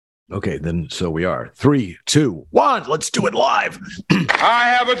Okay, then so we are. 3, 2, 1. Let's do it live.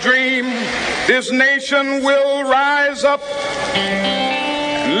 I have a dream this nation will rise up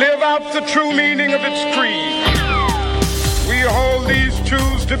and live out the true meaning of its creed. We hold these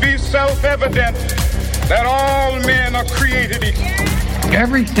truths to be self-evident, that all men are created equal.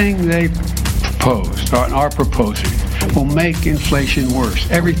 Everything they proposed or are proposing will make inflation worse.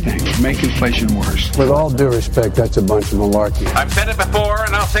 Everything will make inflation worse. With all due respect, that's a bunch of malarkey. I've said it before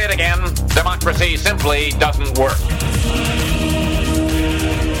and I'll say it again. Democracy simply doesn't work.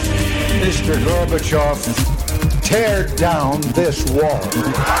 Mr. Gorbachev, tear down this wall.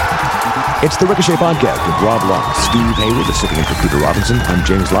 It's the Ricochet Podcast with Rob Long. Steve Hayward is sitting in for Peter Robinson. I'm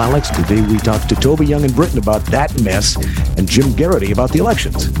James Lilacs. Today we talk to Toby Young in Britain about that mess and Jim Garrity about the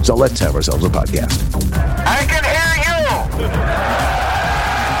elections. So let's have ourselves a podcast. I can hear you!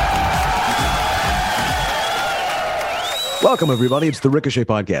 Welcome, everybody. It's the Ricochet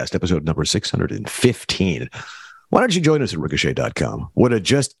Podcast, episode number 615. Why don't you join us at ricochet.com? Would it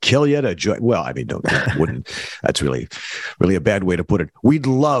just kill you to join? Well, I mean, wouldn't. That's really a bad way to put it. We'd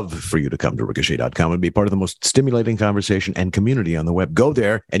love for you to come to ricochet.com and be part of the most stimulating conversation and community on the web. Go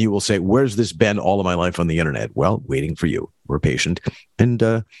there and you will say, where's this been all of my life on the internet? Well, waiting for you. We're patient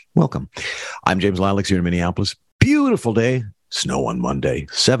and welcome. I'm James Lilacs here in Minneapolis. Beautiful day. Snow on Monday.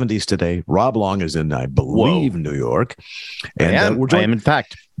 70s today. Rob Long is in, I believe, New York. And I am, in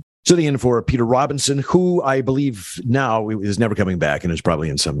fact. Sitting in for Peter Robinson, who I believe now is never coming back and is probably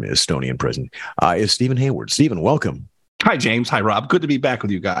in some Estonian prison, is Stephen Hayward. Stephen, welcome. Hi, James. Hi, Rob. Good to be back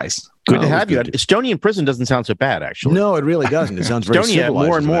with you guys. Good to have you. Estonian prison doesn't sound so bad, actually. No, it really doesn't. It sounds very Estonia, civilized.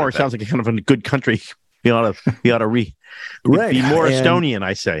 more and more, sounds like a kind of a good country. You ought to be more Estonian,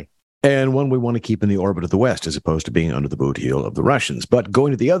 I say. And one we want to keep in the orbit of the West as opposed to being under the boot heel of the Russians. But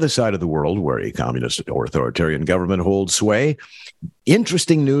going to the other side of the world where a communist or authoritarian government holds sway,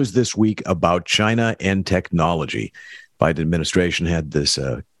 interesting news this week about China and technology. Biden administration had this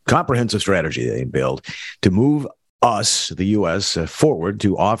comprehensive strategy they unveiled to move us, the U.S., forward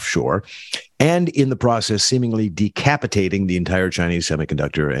to offshore, and in the process seemingly decapitating the entire Chinese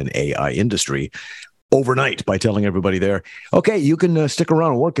semiconductor and AI industry overnight by telling everybody there, okay, you can stick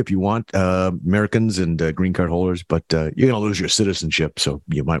around and work if you want, Americans and green card holders, but you're going to lose your citizenship, so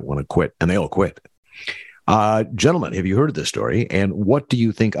you might want to quit. And they all quit. Gentlemen, have you heard of this story? And what do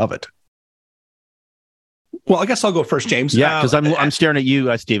you think of it? Well, I guess I'll go first, James. Yeah, because I'm staring at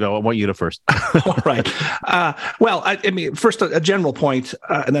you, Steve. I want you to first. All right. Well, I mean, first a general point,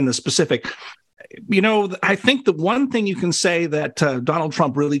 and then the specific. You know, I think the one thing you can say that Donald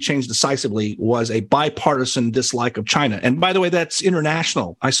Trump really changed decisively was a bipartisan dislike of China. And by the way, that's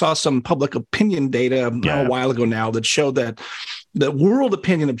international. I saw some public opinion data a while ago now that showed that the world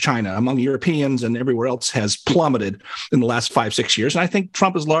opinion of China among Europeans and everywhere else has plummeted in the last 5-6 years. And I think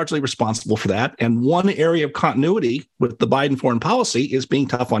Trump is largely responsible for that. And one area of continuity with the Biden foreign policy is being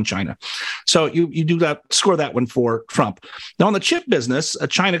tough on China. So you do that, score that one for Trump. Now, in the chip business,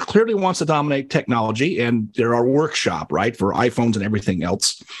 China clearly wants to dominate technology, and they're our workshop, right, for iPhones and everything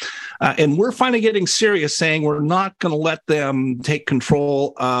else. And we're finally getting serious, saying we're not going to let them take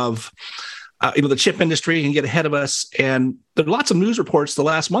control of the chip industry and get ahead of us. And there are lots of news reports the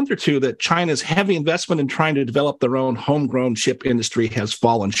last month or two that China's heavy investment in trying to develop their own homegrown chip industry has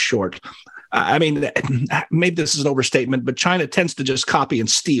fallen short. I mean, maybe this is an overstatement, but China tends to just copy and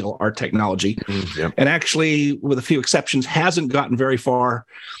steal our technology. Yep. And actually, with a few exceptions, hasn't gotten very far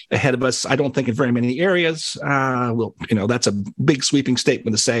ahead of us, I don't think, in very many areas. That's a big sweeping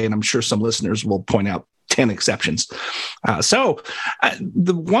statement to say, and I'm sure some listeners will point out 10 exceptions. So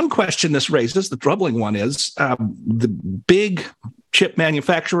the one question this raises, the troubling one, is the big chip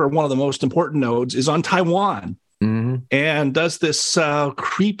manufacturer, one of the most important nodes, is on Taiwan. Mm-hmm. And does this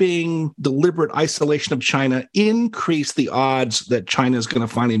creeping, deliberate isolation of China increase the odds that China is going to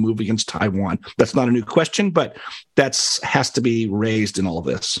finally move against Taiwan? That's not a new question, but that has to be raised in all of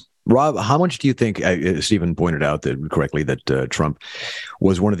this. Rob, how much do you think, Stephen pointed out correctly that Trump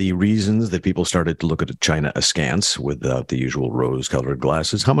was one of the reasons that people started to look at China askance without the usual rose-colored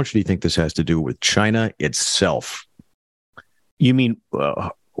glasses? How much do you think this has to do with China itself? You mean,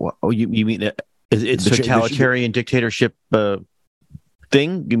 you mean it's a totalitarian dictatorship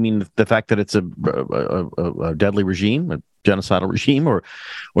thing? You mean the fact that it's a deadly regime, a genocidal regime, or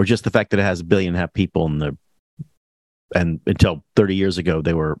just the fact that it has 1.5 billion people and until 30 years ago,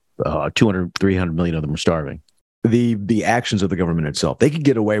 they were 200, 300 million of them were starving? The actions of the government itself, they could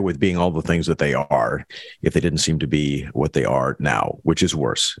get away with being all the things that they are if they didn't seem to be what they are now, which is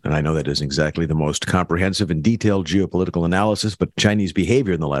worse. And I know that isn't exactly the most comprehensive and detailed geopolitical analysis, but Chinese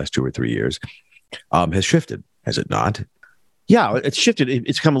behavior in the last 2 or 3 years has shifted, has it not? Yeah, it's shifted.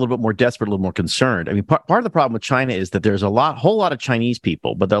 It's become a little bit more desperate, a little more concerned. I mean, part of the problem with China is that there's whole lot of Chinese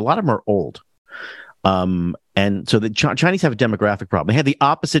people, but a lot of them are old. And so the Chinese have a demographic problem. They have the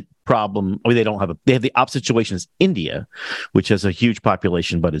opposite problem. Or they have the opposite situation as India, which has a huge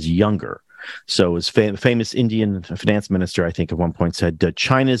population but is younger. So as famous Indian finance minister, I think at one point said,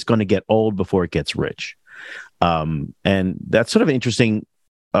 China is going to get old before it gets rich. And that's sort of an interesting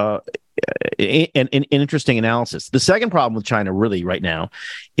an interesting analysis. The second problem with China really right now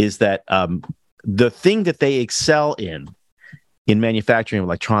is that the thing that they excel in manufacturing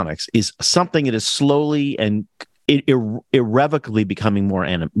electronics is something that is slowly and irrevocably becoming more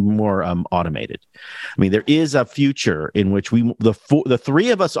automated. I mean, there is a future in which the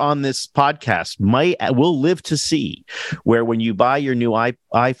three of us on this podcast will live to see, where when you buy your new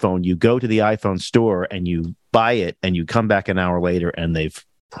iPhone, you go to the iPhone store and you buy it, and you come back an hour later and they've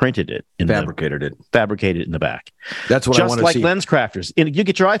printed it fabricated it in the back. That's what I want to see. Just like LensCrafters, you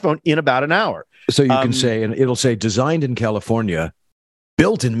get your iPhone in about an hour. So you can say, and it'll say designed in California,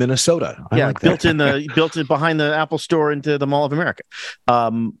 built in Minnesota. Built in behind the Apple Store into the Mall of America.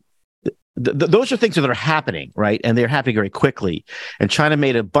 Those are things that are happening, right? And they're happening very quickly. And China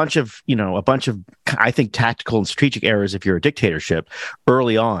made a bunch of, I think, tactical and strategic errors if you're a dictatorship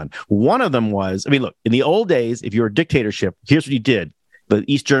early on. One of them was, look, in the old days, if you're a dictatorship, here's what you did. The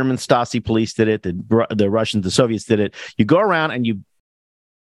East German Stasi police did it. The Russians, the Soviets did it. You go around and you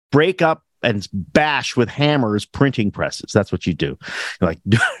break up and bash with hammers printing presses. That's what you do. You're like,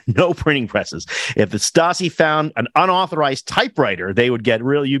 no printing presses. If the Stasi found an unauthorized typewriter,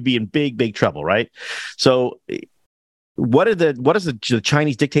 you'd be in big, big trouble, right? So what does the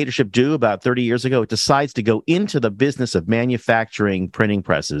Chinese dictatorship do about 30 years ago? It decides to go into the business of manufacturing printing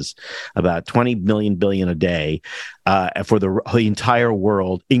presses, about 20 billion a day, for the entire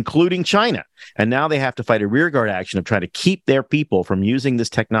world, including China. And now they have to fight a rearguard action of trying to keep their people from using this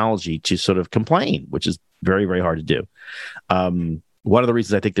technology to sort of complain, which is very, very hard to do. One of the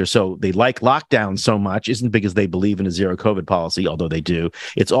reasons I think they like lockdown so much isn't because they believe in a zero COVID policy, although they do.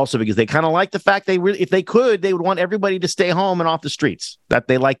 It's also because they kind of like the fact if they could, they would want everybody to stay home and off the streets. That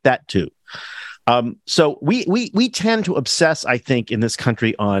they like that too. So we tend to obsess, I think, in this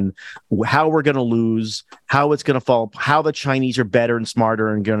country on how we're going to lose, how it's going to fall, how the Chinese are better and smarter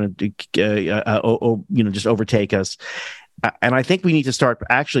and going to just overtake us. And I think we need to start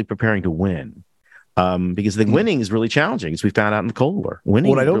actually preparing to win. Because the winning is really challenging, as we found out in the Cold War.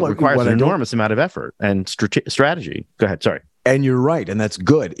 Winning requires an enormous amount of effort and strategy. Go ahead. Sorry. And you're right. And that's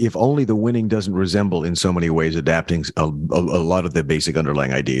good. If only the winning doesn't resemble in so many ways adapting a lot of the basic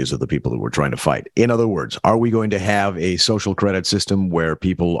underlying ideas of the people that we're trying to fight. In other words, are we going to have a social credit system where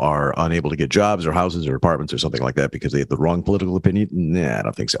people are unable to get jobs or houses or apartments or something like that because they have the wrong political opinion? Nah, I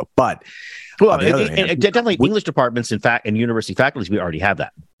don't think so. But definitely English departments, in fact, and university faculties, we already have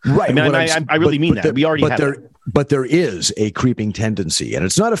that. Right. I really mean that. We already have that. But there is a creeping tendency, and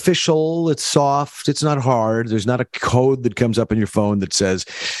it's not official. It's soft. It's not hard. There's not a code that comes up in your phone that says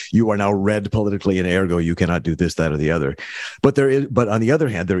you are now red politically and ergo you cannot do this, that, or the other. But on the other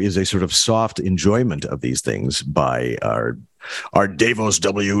hand, there is a sort of soft enjoyment of these things by our Davos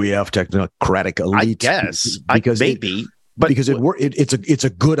WEF technocratic elite. I guess. It's a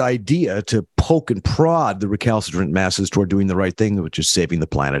good idea to poke and prod the recalcitrant masses toward doing the right thing, which is saving the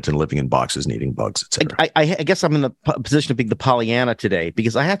planet and living in boxes and eating bugs, etc. I guess I'm in the position of being the Pollyanna today,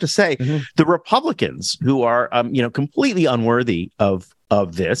 because I have to say the Republicans, who are completely unworthy of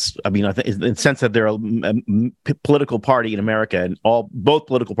this. I think in the sense that they're a political party in America, and both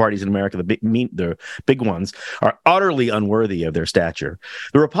political parties in America, the big ones, are utterly unworthy of their stature.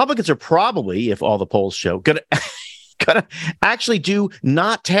 The Republicans are probably, if all the polls show, going to actually do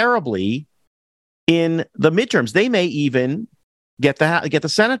not terribly in the midterms. They may even get the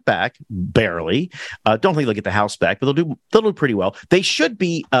Senate back, barely. Don't think they'll get the House back, but they'll do pretty well. They should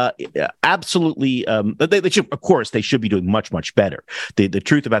be absolutely. They should be doing much, much better. The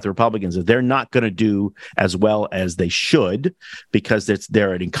truth about the Republicans is they're not going to do as well as they should, because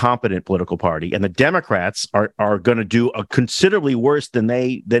they're an incompetent political party, and the Democrats are going to do considerably worse than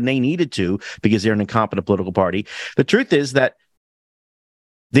they needed to, because they're an incompetent political party. The truth is that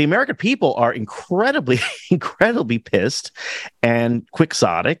the American people are incredibly, incredibly pissed and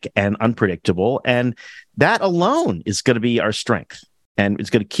quixotic and unpredictable. And that alone is going to be our strength. And it's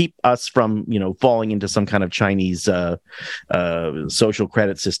going to keep us from, falling into some kind of Chinese social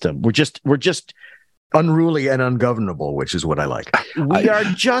credit system. We're just unruly and ungovernable, which is what I like. We are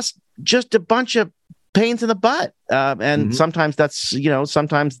just a bunch of pains in the butt. And sometimes that's,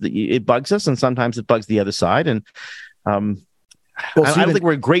 sometimes it bugs us, and sometimes it bugs the other side. And, I don't think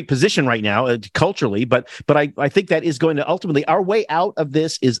we're in a great position right now culturally, but I think that is going to ultimately, our way out of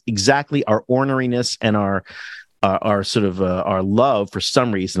this is exactly our orneriness and our sort of our love for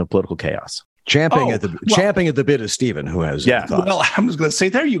some reason of political chaos. Champing at the bit is Stephen, who has thoughts. Well, I'm just going to say,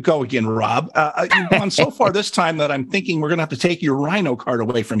 there you go again, Rob. You've gone so far this time that I'm thinking we're going to have to take your Rhino card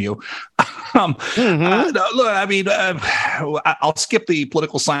away from you. Look, I mean, I'll skip the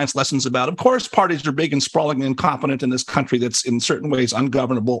political science lessons about. Of course, parties are big and sprawling and incompetent in this country that's in certain ways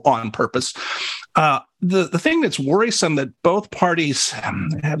ungovernable on purpose. The thing that's worrisome that both parties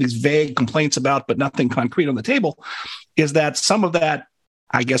have these vague complaints about, but nothing concrete on the table, is that some of that,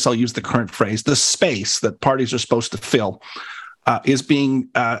 I guess I'll use the current phrase, the space that parties are supposed to fill is being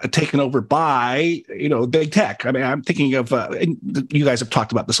taken over by, big tech. I mean, I'm thinking of, you guys have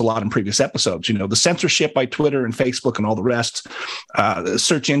talked about this a lot in previous episodes, the censorship by Twitter and Facebook and all the rest, the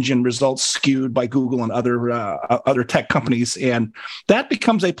search engine results skewed by Google and other tech companies. And that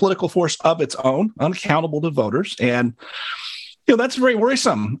becomes a political force of its own, unaccountable to voters. And that's very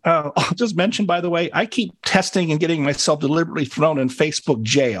worrisome. I'll just mention, by the way, I keep testing and getting myself deliberately thrown in Facebook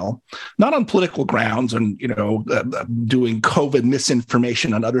jail, not on political grounds and, doing COVID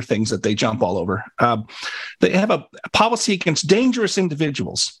misinformation and other things that they jump all over. They have a policy against dangerous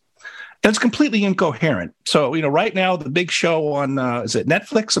individuals. And it's completely incoherent. So, right now, the big show on, is it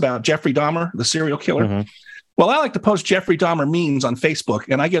Netflix, about Jeffrey Dahmer, the serial killer? Mm-hmm. Well, I like to post Jeffrey Dahmer memes on Facebook,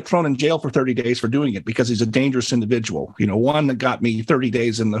 and I get thrown in jail for 30 days for doing it because he's a dangerous individual. One that got me 30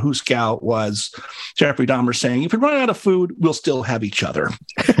 days in the Hooskow was Jeffrey Dahmer saying, "If we run out of food, we'll still have each other."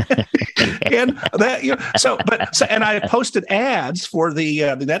 And that, and I posted ads for the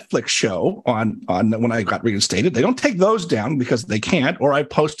Netflix show on when I got reinstated. They don't take those down because they can't. Or I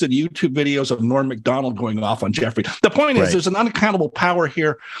posted YouTube videos of Norm Macdonald going off on Jeffrey. The point is, there's an unaccountable power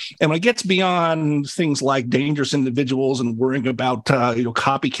here, and when it gets beyond things like dangerous individuals and worrying about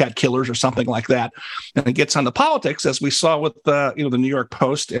copycat killers or something like that, and it gets on the politics, as we saw with the New York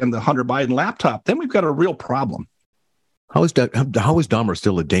Post and the Hunter Biden laptop, then we've got a real problem. How is Dahmer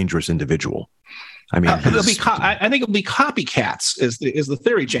still a dangerous individual? I mean, I think it'll be copycats is the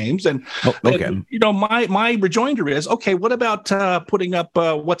theory, James. And, my rejoinder is, okay, what about putting up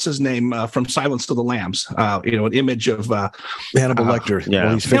what's his name from Silence of the Lambs? An image of Hannibal Lecter.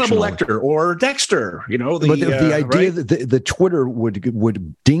 Well, he's Hannibal Lecter or Dexter. But the idea that the Twitter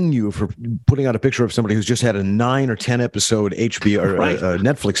would ding you for putting out a picture of somebody who's just had a 9 or 10 episode HBO or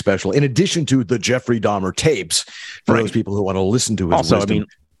Netflix special, in addition to the Jeffrey Dahmer tapes, for those people who want to listen to his wisdom. I mean,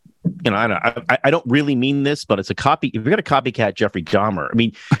 I don't really mean this, but it's a copy. If you're going to copycat Jeffrey Dahmer, I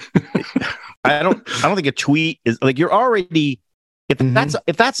mean, I don't think a tweet is like, you're already, if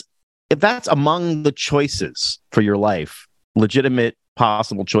that's among the choices for your life, legitimate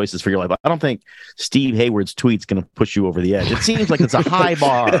possible choices for your life, I don't think Steve Hayward's tweet's going to push you over the edge. It seems like it's a high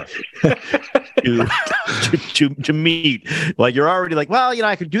bar to meet. Like, you're already like, well,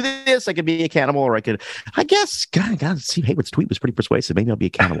 I could do this, I could be a cannibal, or I guess, God, Steve Hayward's tweet was pretty persuasive. Maybe I'll be a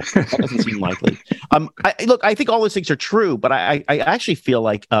cannibal. That doesn't seem likely. I think all those things are true, but I actually feel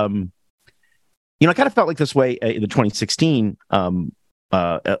like, I kind of felt like this way in the 2016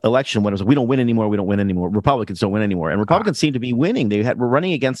 election, when it was, we don't win anymore. Republicans don't win anymore. And Republicans seem to be winning. Were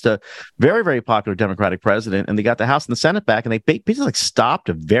running against a very, very popular Democratic president, and they got the House and the Senate back, and they basically stopped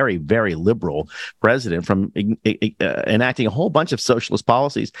a very, very liberal president from enacting a whole bunch of socialist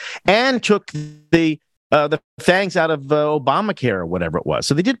policies, and took the fangs out of Obamacare or whatever it was.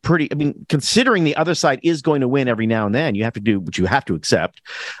 So they did pretty, considering the other side is going to win every now and then, you have to do what you have to accept.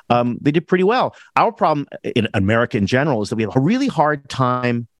 They did pretty well. Our problem in America in general is that we have a really hard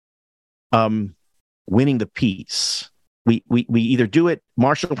time winning the peace. We either do it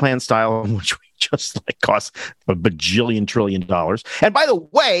Marshall Plan style, which we just cost a bajillion trillion dollars. And by the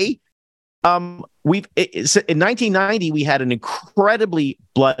way, in 1990, we had an incredibly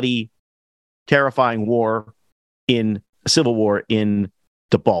bloody, terrifying civil war in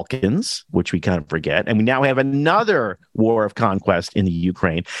the Balkans, which we kind of forget. And we now have another war of conquest in the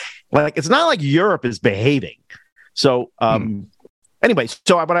Ukraine. It's not like Europe is behaving. So anyway,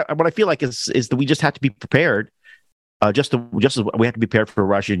 so what I feel like is that we just have to be prepared, just as we have to be prepared for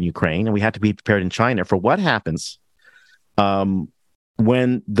Russia and Ukraine, and we have to be prepared in China for what happens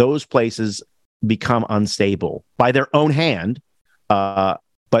when those places become unstable by their own hand.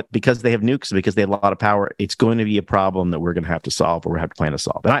 But because they have nukes, because they have a lot of power, it's going to be a problem that we're going to have to solve, or we have to plan to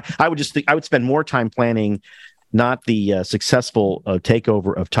solve. And I would spend more time planning not the successful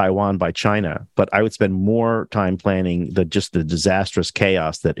takeover of Taiwan by China, but I would spend more time planning the disastrous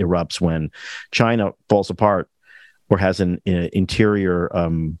chaos that erupts when China falls apart or has an interior,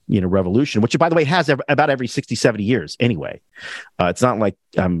 revolution, which, by the way, has about every 60, 70 years anyway. It's not like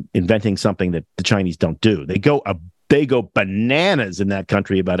I'm inventing something that the Chinese don't do. They go bananas in that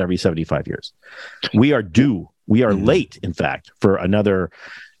country about every 75 years. We are due. We are late, in fact, for another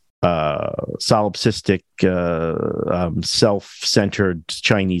solipsistic, self-centered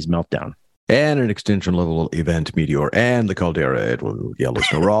Chinese meltdown. And an extinction level event meteor and the caldera at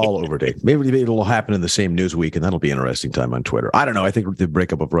Yellowstone. We're all over date. Maybe it'll happen in the same news week, and that'll be an interesting time on Twitter. I don't know. I think the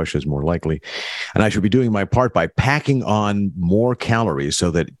breakup of Russia is more likely. And I should be doing my part by packing on more calories so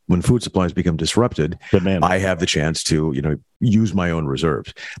that when food supplies become disrupted, I have the chance to, use my own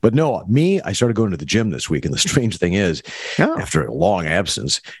reserves. But no, I started going to the gym this week. And the strange thing is, after a long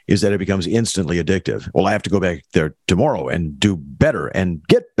absence, is that it becomes instantly addictive. Well, I have to go back there tomorrow and do better and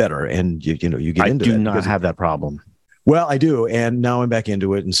get better. And you get into it. I do not have that problem. Well, I do, and now I'm back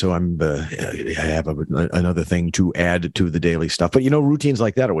into it, and so I have another thing to add to the daily stuff. But routines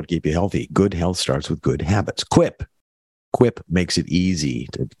like that are what keep you healthy. Good health starts with good habits. Quip makes it easy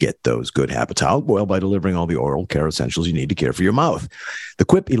to get those good habits out. Well, by delivering all the oral care essentials you need to care for your mouth. The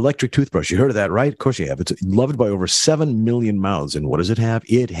Quip electric toothbrush, you heard of that, right? Of course you have. It's loved by over 7 million mouths. And what does it have?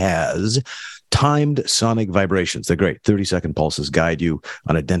 It has timed sonic vibrations. They're great. 30-second pulses guide you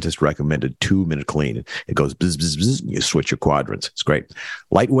on a dentist-recommended 2-minute clean. It goes bzz, bzz, bzz, and you switch your quadrants. It's great.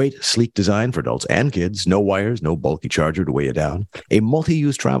 Lightweight, sleek design for adults and kids. No wires, no bulky charger to weigh you down. A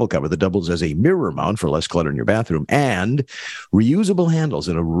multi-use travel cover that doubles as a mirror mount for less clutter in your bathroom. And reusable handles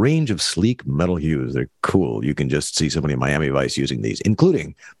in a range of sleek metal hues. They're cool. You can just see somebody in Miami Vice using these,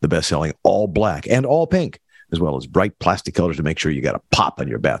 including the best-selling all black and all pink, as well as bright plastic colors to make sure you got a pop on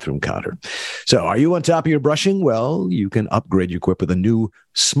your bathroom counter. So are you on top of your brushing? Well, you can upgrade your Quip with a new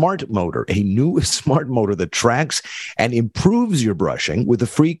smart motor that tracks and improves your brushing with the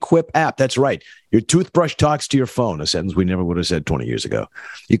free Quip app. That's right. Your toothbrush talks to your phone, a sentence we never would have said 20 years ago.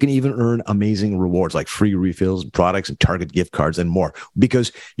 You can even earn amazing rewards like free refills, products, and Target gift cards and more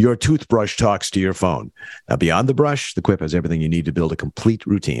because your toothbrush talks to your phone. Now, beyond the brush, the Quip has everything you need to build a complete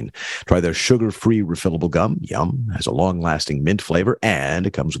routine. Try their sugar-free refillable gum. Yum. Has a long-lasting mint flavor, and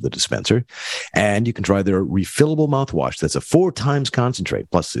it comes with a dispenser. And you can try their refillable mouthwash that's a 4 times concentrate.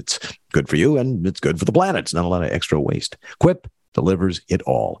 Plus, it's good for you, and it's good for the planet. It's not a lot of extra waste. Quip delivers it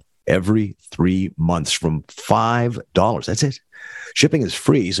all. Every 3 months from $5. That's it. Shipping is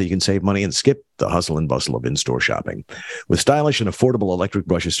free, so you can save money and skip the hustle and bustle of in-store shopping. With stylish and affordable electric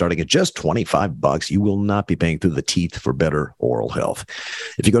brushes starting at just $25, you will not be paying through the teeth for better oral health.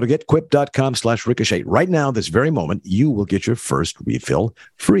 If you go to getquip.com/ricochet right now, this very moment, you will get your first refill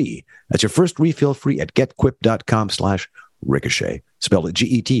free. That's your first refill free at getquip.com/ricochet. Spelled it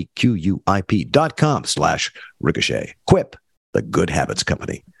GETQUIP.com/ricochet. Quip, the Good Habits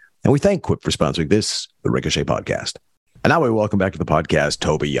Company. And we thank Quip for sponsoring this, the Ricochet Podcast. And now we welcome back to the podcast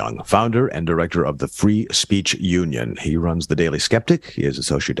Toby Young, founder and director of the Free Speech Union. He runs The Daily Skeptic. He is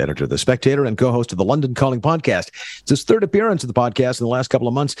associate editor of The Spectator and co-host of the London Calling podcast. It's his third appearance of the podcast in the last couple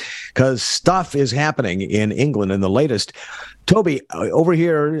of months because stuff is happening in England. And the latest, Toby, over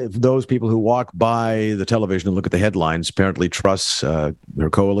here, those people who walk by the television and look at the headlines, apparently Truss, her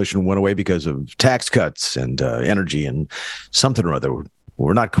coalition went away because of tax cuts and energy and something or other.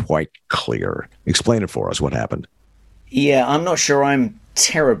 We're not quite clear. Explain it for us. What happened? Yeah, I'm not sure I'm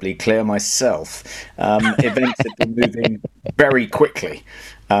terribly clear myself. Events have been moving very quickly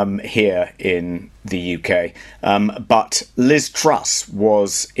here in the UK. But Liz Truss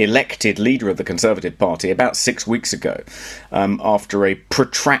was elected leader of the Conservative Party about 6 weeks ago after a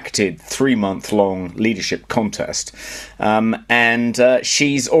protracted 3-month-long leadership contest. And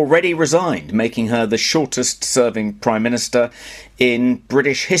she's already resigned, making her the shortest-serving Prime Minister in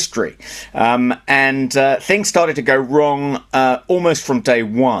British history. And things started to go wrong almost from day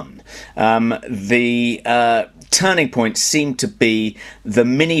one. The turning point seemed to be the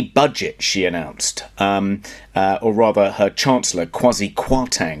mini budget she announced, or rather her Chancellor, Kwasi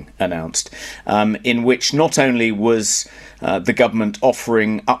Kwarteng, announced, in which not only was the government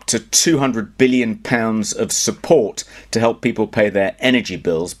offering up to £200 billion of support to help people pay their energy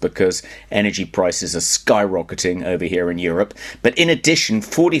bills because energy prices are skyrocketing over here in Europe, but in addition,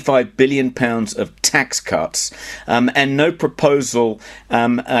 £45 billion of tax cuts and no proposal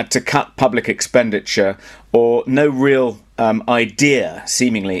to cut public expenditure or no real idea,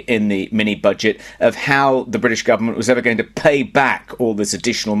 seemingly, in the mini budget of how the British government was ever going to pay back all this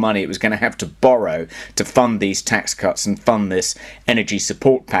additional money it was going to have to borrow to fund these tax cuts and fund this energy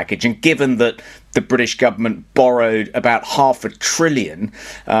support package. And given that the British government borrowed about $500 billion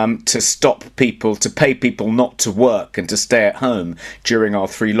to pay people not to work and to stay at home during our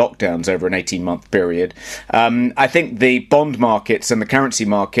 3 lockdowns over an 18-month period. I think the bond markets and the currency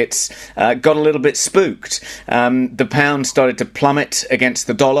markets got a little bit spooked. The pound started to plummet against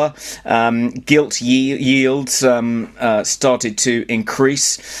the dollar. Gilt yields started to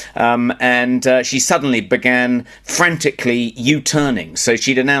increase, and she suddenly began frantically U-turning. So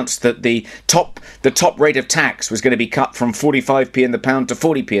she'd announced that the top rate of tax was going to be cut from 45p in the pound to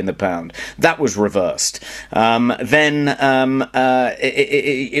 40p in the pound. That was reversed.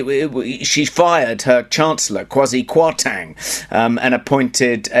 She fired her Chancellor, Kwasi Kwarteng, and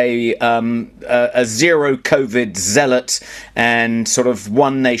appointed a zero COVID zealot and sort of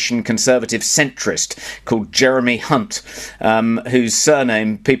one nation conservative centrist called Jeremy Hunt, whose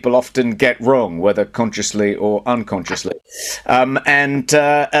surname people often get wrong, whether consciously or unconsciously. But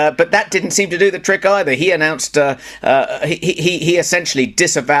that didn't seem to do the trick either. He announced he essentially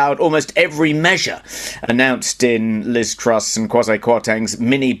disavowed almost every measure announced in Liz Truss and Kwasi Kwarteng's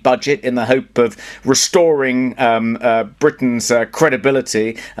mini budget in the hope of restoring Britain's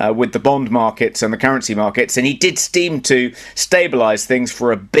credibility with the bond markets and the currency markets. And he did seem to stabilise things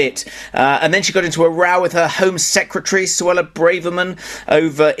for a bit. And then she got into a row with her Home Secretary, Suella Braverman,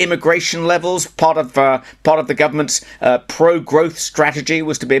 over immigration levels. Part of the government's pro-growth strategy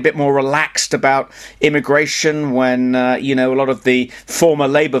was to be a bit more relaxed about immigration when, a lot of the former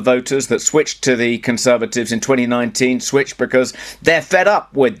Labour voters that switched to the Conservatives in 2019 switched because they're fed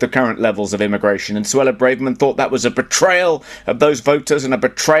up with the current levels of immigration. And Suella Braverman thought that was a betrayal of those voters and a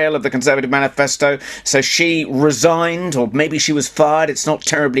betrayal of the Conservative manifesto. So she resigned, or maybe she was fired. It's not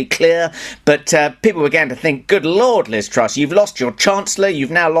terribly clear. But people began to think, good Lord, Liz Truss, you've lost your Chancellor.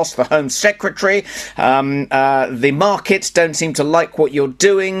 You've now lost the Home Secretary. The markets don't seem to like what you're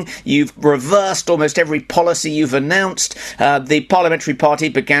doing. You've reversed almost every policy you've announced. The Parliamentary Party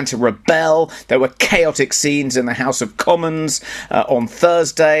began to rebel. There were chaotic scenes in the House of Commons on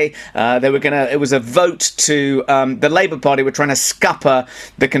Thursday. It was a vote to the Labour Party were trying to scupper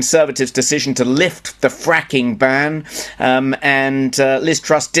the Conservatives' decision to lift the fracking ban, and Liz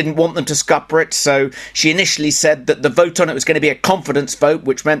Truss didn't want them to scupper it, so she initially said that the vote on it was going to be a confidence vote,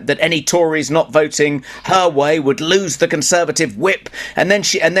 which meant that any Tories not voting her way would lose the Conservative whip. And then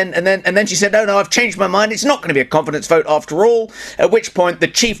she said, no, I've changed my mind. It's not going to be a confidence vote after all. At which point the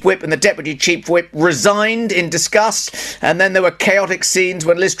Chief Whip and the Deputy Chief Whip resigned in disgust. And then there were chaotic scenes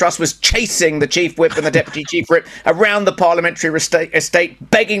when Liz Truss was chasing the Chief Whip and the Deputy Chief Whip around the parliamentary estate,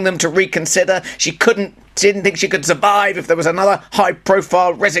 begging them to reconsider. She didn't think she could survive if there was another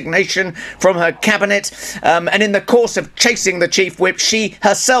high-profile resignation from her cabinet. And in the course of chasing the Chief Whip, she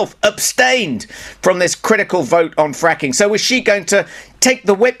herself abstained from this critical vote on fracking. So was she going to take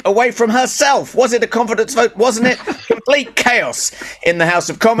the whip away from herself? Was it a confidence vote? Wasn't it? Complete chaos in the House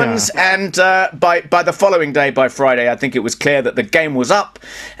of Commons. Yeah. And by the following day, by Friday, I think it was clear that the game was up.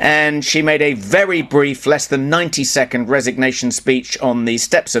 And she made a very brief, less than 90-second resignation speech on the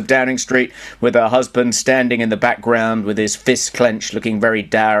steps of Downing Street with her husband standing in the background with his fists clenched, looking very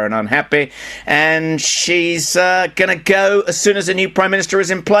dour and unhappy. And she's going to go as soon as a new Prime Minister is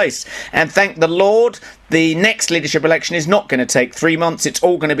in place. And thank the Lord, the next leadership election is not going to take 3 months. It's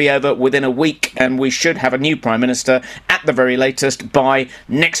all going to be over within a week, and we should have a new Prime Minister at the very latest by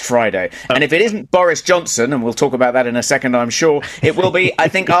next Friday. And if it isn't Boris Johnson, and we'll talk about that in a second, I'm sure, it will be, I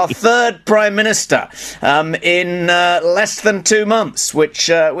think, our third Prime Minister in less than 2 months, which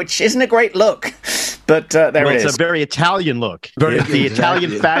isn't a great look. But it is. It's a very Italian look. The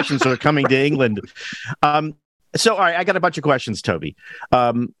Italian fashions are coming to England. So, all right, I got a bunch of questions, Toby.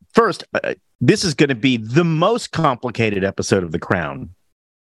 First, this is going to be the most complicated episode of The Crown.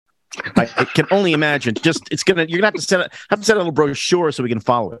 I can only imagine. You're going to have to send a little brochure so we can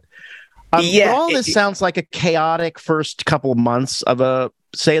follow it. But all this sounds like a chaotic first couple of months of the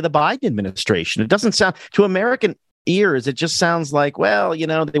Biden administration. It doesn't sound, to American ears, it just sounds like, well,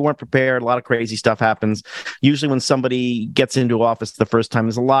 they weren't prepared. A lot of crazy stuff happens. Usually when somebody gets into office the first time,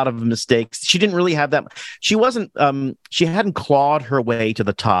 there's a lot of mistakes. She didn't really have that. She hadn't clawed her way to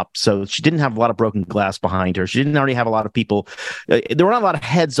the top. So she didn't have a lot of broken glass behind her. She didn't already have a lot of people. There were not a lot of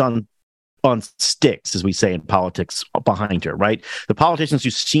heads on sticks, as we say in politics, behind her, right? The politicians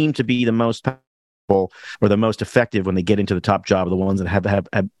who seem to be the most powerful or the most effective when they get into the top job are the ones that have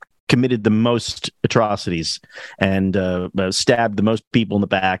committed the most atrocities and stabbed the most people in the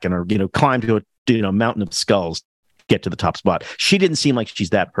back and are climbed to a mountain of skulls to get to the top spot. She didn't seem like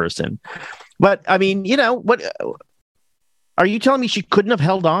she's that person. But I mean, what are you telling me she couldn't have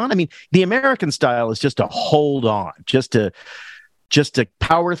held on? I mean, the American style is just to hold on, just to just to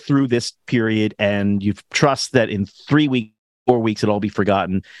power through this period, and you trust that in 3 weeks, 4 weeks, it'll all be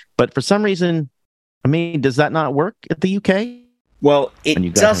forgotten. But for some reason, I mean, does that not work at the UK? Well,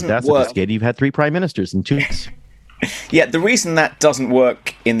 it doesn't work. You've had 3 prime ministers in 2 weeks. Yeah, the reason that doesn't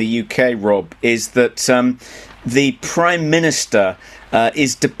work in the UK, Rob, is that the prime minister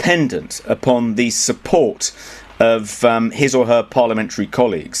is dependent upon the support of his or her parliamentary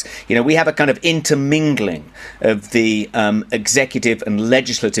colleagues. You know, we have a kind of intermingling of the executive and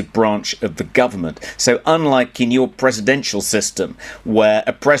legislative branch of the government. So unlike in your presidential system, where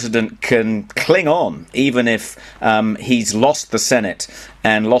a president can cling on even if he's lost the Senate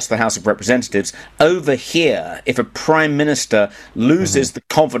and lost the House of Representatives, over here, if a prime minister loses the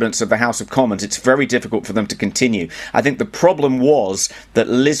confidence of the House of Commons, it's very difficult for them to continue. I think the problem was that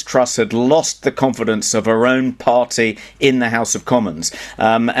Liz Truss had lost the confidence of her own party in the House of Commons.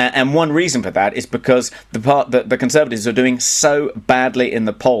 And one reason for that is because the Conservatives are doing so badly in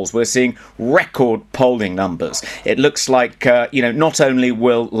the polls. We're seeing record polling numbers. It looks like, not only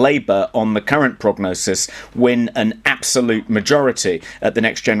will Labour, on the current prognosis, win an absolute majority at the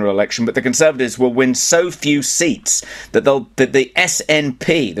next general election, but the Conservatives will win so few seats that the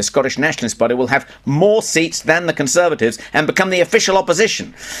SNP, the Scottish Nationalist Party, will have more seats than the Conservatives and become the official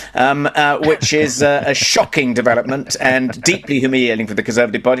opposition, which is a shocking development and deeply humiliating for the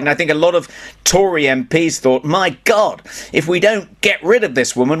Conservative Party. And I think a lot of Tory MPs thought, my God, if we don't get rid of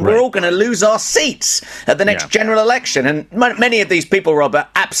this woman, we're all going to lose our seats at the next general election. And many of these people, Rob, are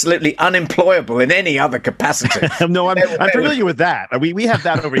absolutely unemployable in any other capacity. No, I'm familiar with that. We have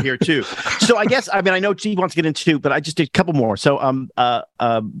that over here too. So I guess, I know Steve wants to get into, but I just did a couple more. So, in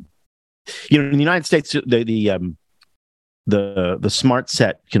the United States, the smart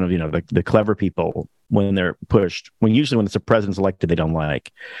set, the clever people, when they're pushed, when it's a president's elected they don't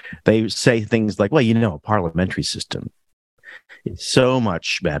like, they say things like, well, a parliamentary system is so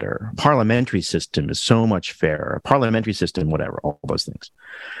much better. Parliamentary system is so much fairer. Parliamentary system, whatever, all those things.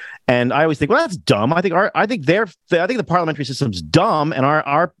 And I always think, well, that's dumb. I think the parliamentary system's dumb, and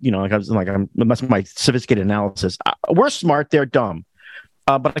that's my sophisticated analysis. We're smart, they're dumb.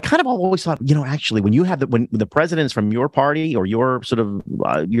 But I kind of always thought, actually, when when the president is from your party or your sort of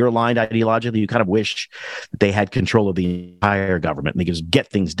your aligned ideologically, you kind of wish that they had control of the entire government and they could just get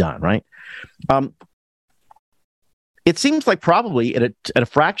things done, right? It seems like probably at a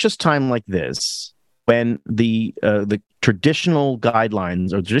fractious time like this, when the traditional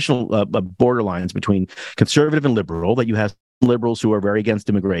guidelines or traditional borderlines between conservative and liberal, that you have liberals who are very against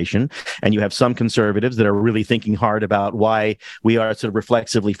immigration, and you have some conservatives that are really thinking hard about why we are sort of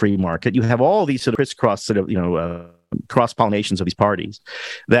reflexively free market. You have all these sort of crisscross sort of cross-pollinations of these parties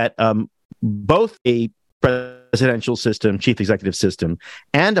that both a presidential system, chief executive system,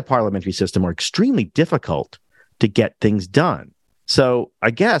 and a parliamentary system are extremely difficult to get things done. So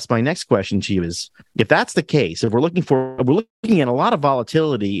I guess my next question to you is, if that's the case, if we're looking at a lot of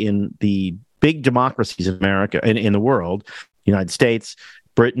volatility in the big democracies in America and in the world, United States,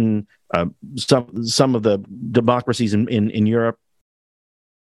 Britain, some of the democracies in Europe,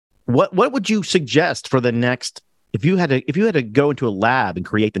 what would you suggest for the next, if you had to go into a lab and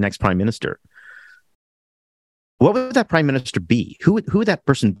create the next prime minister, what would that prime minister be? Who would that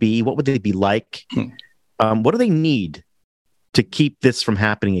person be? What would they be like? What do they need to keep this from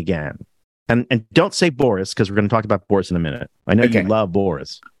happening again? And don't say Boris, because we're going to talk about Boris in a minute. I know you love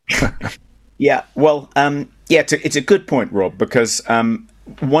Boris. Yeah, well, it's a good point, Rob, because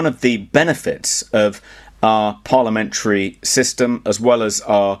one of the benefits of our parliamentary system, as well as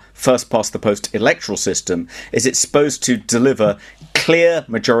our first-past-the-post electoral system, is it's supposed to deliver clear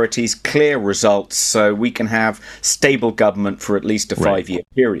majorities, clear results, so we can have stable government for at least a 5-year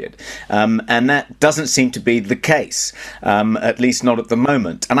period. And that doesn't seem to be the case, at least not at the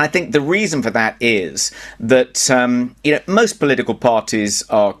moment. And I think the reason for that is that most political parties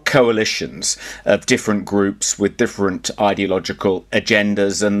are coalitions of different groups with different ideological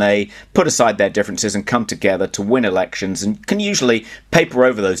agendas, and they put aside their differences and come together to win elections, and can usually paper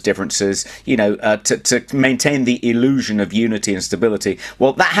over those differences, to maintain the illusion of unity and stability.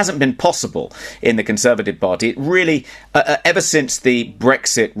 Well, that hasn't been possible in the Conservative Party. It really, ever since the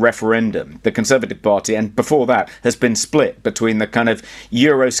Brexit referendum, the Conservative Party, and before that, has been split between the kind of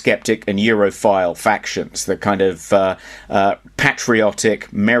Eurosceptic and Europhile factions, the kind of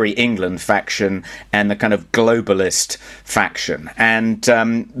patriotic Merry England faction and the kind of globalist faction. And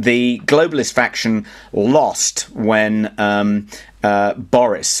the globalist faction lost when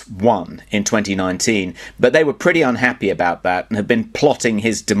Boris won in 2019, but they were pretty unhappy about that and have been plotting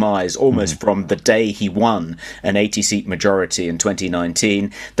his demise almost from the day he won an 80-seat majority in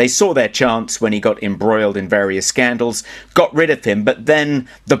 2019. They saw their chance when he got embroiled in various scandals, got rid of him, but then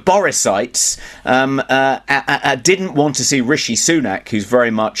the Borisites didn't want to see Rishi Sunak, who's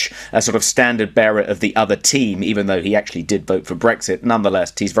very much a sort of standard bearer of the other team, even though he actually did vote for Brexit.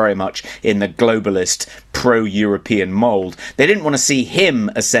 Nonetheless, he's very much in the globalist, pro-European mould. They didn't want to see him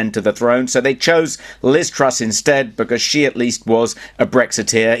ascend to the throne, so they chose Liz Truss instead, because she at least was a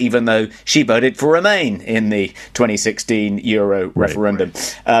Brexiteer, even though she voted for Remain in the 2016 European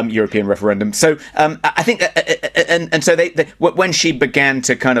referendum. So I think, and so they when she began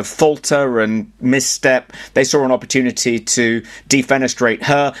to kind of falter and misstep, they saw an opportunity to defenestrate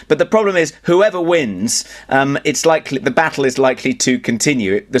her. But the problem is, whoever wins, it's likely the battle is likely to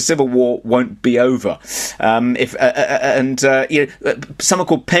continue. The civil war won't be over. Someone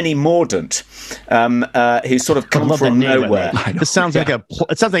called Penny Mordaunt, who's sort of come from nowhere. This sounds like a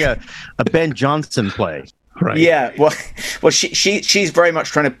Ben Jonson play. Right. Yeah, well, she's very much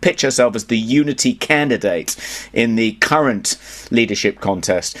trying to pitch herself as the unity candidate in the current leadership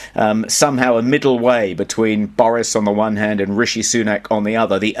contest. Somehow a middle way between Boris on the one hand and Rishi Sunak on the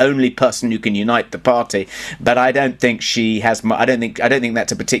other, the only person who can unite the party. But I don't think she has. I don't think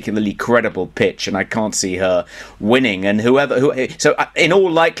that's a particularly credible pitch, and I can't see her winning. And so in all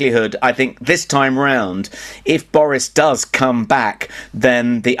likelihood, I think this time round, if Boris does come back,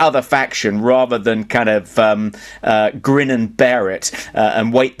 then the other faction, rather than kind of grin and bear it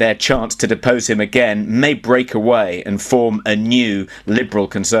and wait their chance to depose him again, may break away and form a new liberal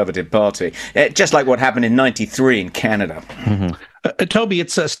conservative party, just like what happened in '93 in Canada. Mm-hmm. Toby,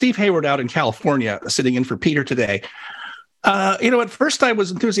 it's Steve Hayward out in California sitting in for Peter today. At first I was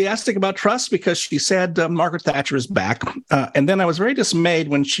enthusiastic about Truss because she said Margaret Thatcher is back. And then I was very dismayed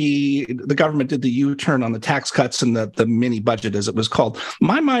when the government did the U-turn on the tax cuts and the mini budget, as it was called.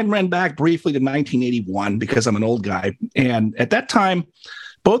 My mind ran back briefly to 1981 because I'm an old guy. And at that time,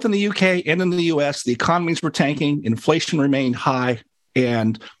 both in the UK and in the US, the economies were tanking, inflation remained high,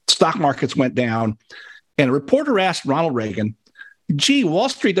 and stock markets went down. And a reporter asked Ronald Reagan, "Gee, Wall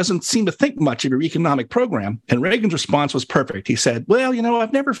Street doesn't seem to think much of your economic program." And Reagan's response was perfect. He said, "Well,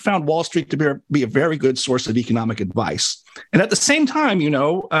 I've never found Wall Street to be a very good source of economic advice." And at the same time,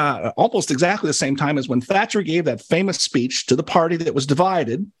 almost exactly the same time as when Thatcher gave that famous speech to the party that was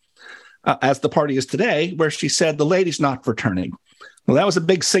divided, as the party is today, where she said, "The lady's not for turning." Well, that was a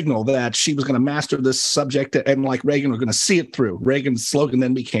big signal that she was going to master this subject, and like Reagan, was going to see it through. Reagan's slogan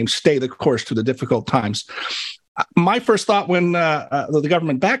then became "Stay the course through the difficult times." My first thought when the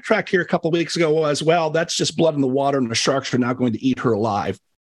government backtracked here a couple of weeks ago was, well, that's just blood in the water, and the sharks are now going to eat her alive.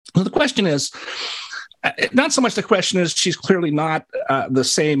 Well, the question is, not so much the question is, she's clearly not the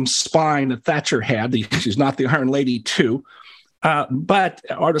same spine that Thatcher had. She's not the Iron Lady too. But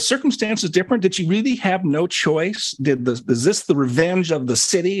are the circumstances different? Did she really have no choice? Is this the revenge of the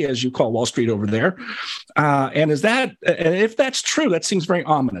city, as you call Wall Street over there? And if that's true, that seems very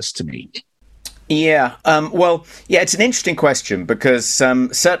ominous to me. Yeah, it's an interesting question because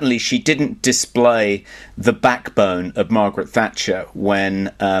certainly she didn't display the backbone of Margaret Thatcher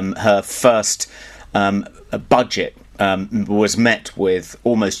when her first budget was met with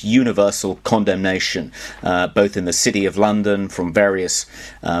almost universal condemnation, both in the City of London from various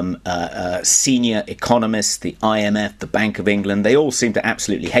senior economists, the IMF, the Bank of England. They all seemed to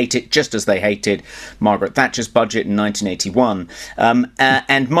absolutely hate it, just as they hated Margaret Thatcher's budget in 1981.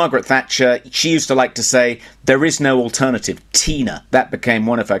 And Margaret Thatcher, she used to like to say, "There is no alternative, Tina." That became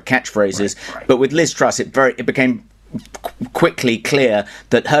one of her catchphrases. Right. But with Liz Truss, it became quickly clear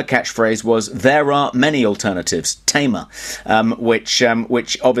that her catchphrase was "There are many alternatives, tamer," which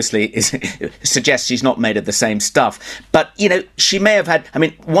obviously suggests she's not made of the same stuff. But she may have had. I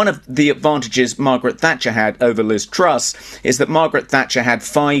mean, one of the advantages Margaret Thatcher had over Liz Truss is that Margaret Thatcher had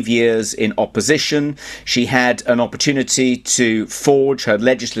 5 years in opposition. She had an opportunity to forge her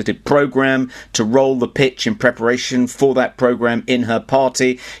legislative program, to roll the pitch in preparation for that program in her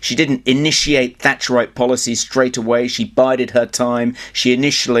party. She didn't initiate Thatcherite policy straight away. She bided her time. She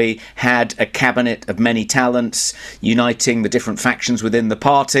initially had a cabinet of many talents, uniting the different factions within the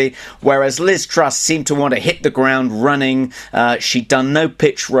party, whereas Liz Truss seemed to want to hit the ground running. She'd done no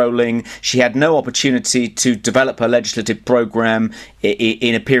pitch rolling. She had no opportunity to develop her legislative program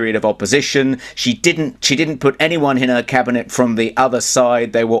in a period of opposition. She didn't put anyone in her cabinet from the other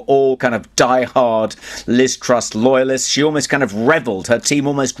side. They were all kind of die-hard Liz Truss loyalists. She almost kind of reveled, her team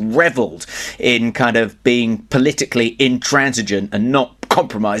almost reveled in kind of being politically intransigent and not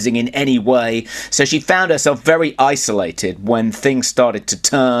compromising in any way. So she found herself very isolated when things started to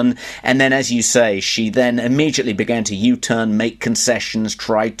turn. And then, as you say, she then immediately began to U-turn, make concessions,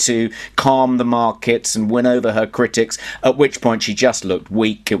 try to calm the markets and win over her critics, at which point she just looked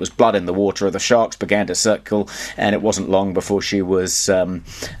weak. It was blood in the water. The sharks began to circle, and it wasn't long before she was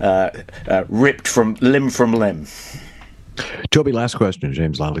ripped from limb. Toby, last question.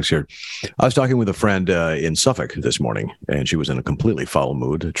 James Lally here. I was talking with a friend in Suffolk this morning, and she was in a completely foul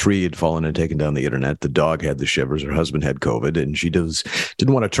mood. A tree had fallen and taken down the internet. The dog had the shivers. Her husband had COVID, and she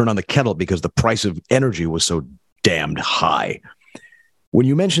didn't want to turn on the kettle because the price of energy was so damned high. When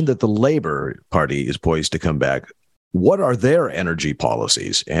you mentioned that the Labour Party is poised to come back, what are their energy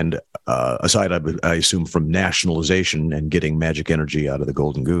policies? And aside, I assume, from nationalization and getting magic energy out of the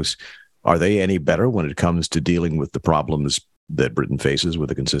golden goose, are they any better when it comes to dealing with the problems that Britain faces with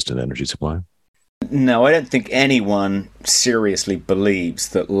a consistent energy supply? No, I don't think anyone seriously believes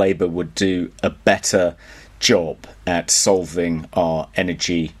that Labour would do a better job at solving our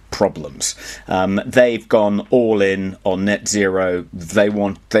energy problems. They've gone all in on net zero. They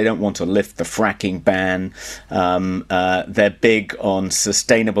don't want to lift the fracking ban. They're big on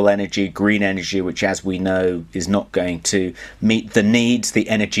sustainable energy, green energy, which, as we know, is not going to meet the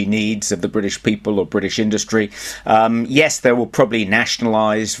energy needs of the British people or British industry. Yes, they will probably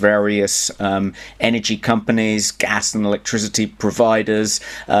nationalise various energy companies, gas and electricity providers,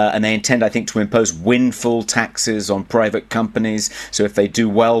 and they intend, I think, to impose windfall taxes on private companies. So if they do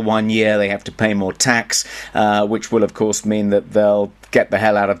well 1 year, they have to pay more tax, which will, of course, mean that they'll get the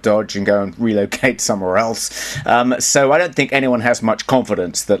hell out of Dodge and go and relocate somewhere else. So I don't think anyone has much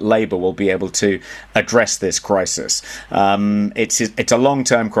confidence that Labour will be able to address this crisis. It's a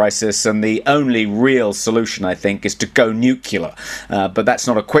long-term crisis, and the only real solution, I think, is to go nuclear. But that's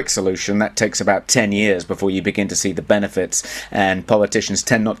not a quick solution. That takes about 10 years before you begin to see the benefits, and politicians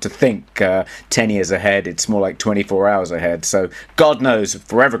tend not to think 10 years ahead. It's more like 24 hours ahead. So God knows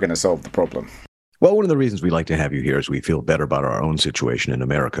if we're ever going to solve the problem. Well, one of the reasons we like to have you here is we feel better about our own situation in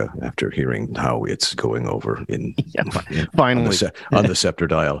America after hearing how it's going over finally on the Scepter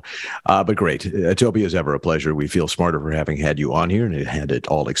dial. But great. Toby, is ever a pleasure. We feel smarter for having had you on here and had it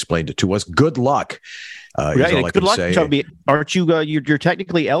all explained to us. Good luck. Good luck, Toby. Aren't you? You're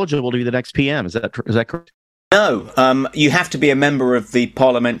technically eligible to be the next PM. Is that correct? No, you have to be a member of the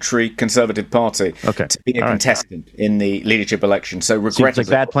Parliamentary Conservative Party to be a contestant in the leadership election. So regrettably, seems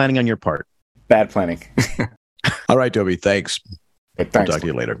like bad planning on your part. Bad planning. All right, Toby. Thanks. Thanks. I'll talk to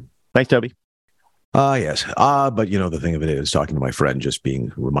you later. Thanks, Toby. Yes. But the thing of it is, talking to my friend, just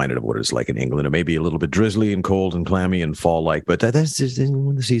being reminded of what it's like in England. It may be a little bit drizzly and cold and clammy and fall-like, but that's just,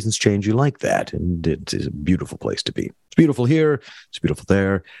 when the seasons change, you like that. And it is a beautiful place to be. It's beautiful here. It's beautiful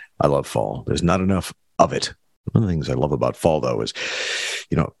there. I love fall. There's not enough of it. One of the things I love about fall, though, is,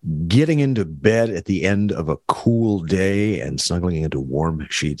 getting into bed at the end of a cool day and snuggling into warm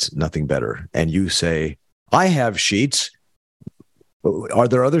sheets, nothing better. And you say, I have sheets. Are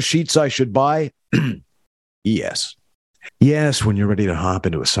there other sheets I should buy? Yes. Yes, when you're ready to hop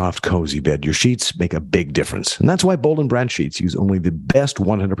into a soft, cozy bed, your sheets make a big difference. And that's why Boll & Branch sheets use only the best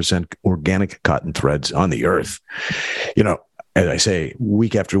 100% organic cotton threads on the earth. As I say,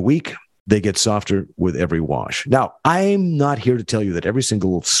 week after week, they get softer with every wash. Now, I'm not here to tell you that every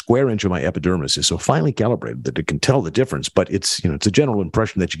single square inch of my epidermis is so finely calibrated that it can tell the difference, but it's a general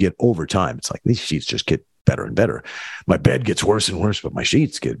impression that you get over time. It's like these sheets just get better and better. My bed gets worse and worse, but my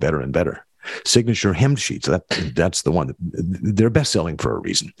sheets get better and better. Signature hemmed sheets, that's the one. They're best-selling for a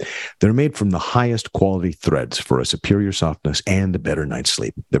reason. They're made from the highest quality threads for a superior softness and a better night's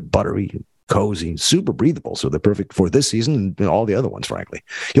sleep. They're buttery, cozy, super breathable, so they're perfect for this season and all the other ones, frankly.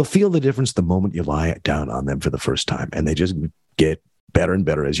 You'll feel the difference the moment you lie down on them for the first time, and they just get better and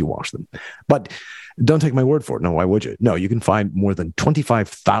better as you wash them. But don't take my word for it. No, why would you? No, you can find more than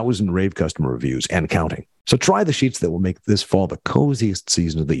 25,000 rave customer reviews and counting. So try the sheets that will make this fall the coziest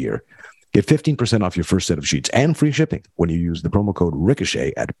season of the year. Get 15% off your first set of sheets and free shipping when you use the promo code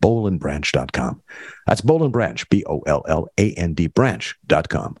Ricochet at bollandbranch.com. That's Boll & Branch, BOLLAND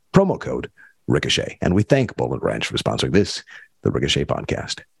branch.com. Promo code Ricochet. And we thank Boll & Branch for sponsoring this, the Ricochet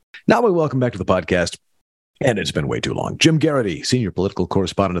podcast. Now we welcome back to the podcast, and it's been way too long, Jim Garrity, senior political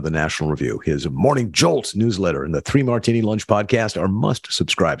correspondent of the National Review. His Morning Jolt newsletter and the 3 Martini Lunch podcast are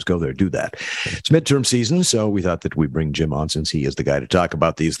must-subscribes. Go there, do that. It's midterm season, so we thought that we'd bring Jim on since he is the guy to talk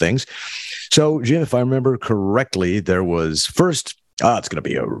about these things. So, Jim, if I remember correctly, there was first It's going to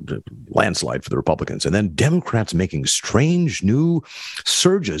be a landslide for the Republicans. And then Democrats making strange new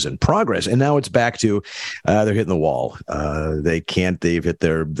surges and progress. And now it's back to they're hitting the wall. They've hit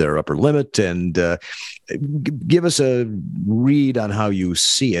their upper limit. And give us a read on how you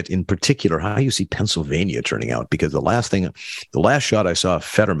see it, in particular, how you see Pennsylvania turning out. Because the last shot I saw of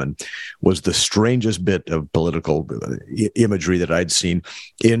Fetterman was the strangest bit of political imagery that I'd seen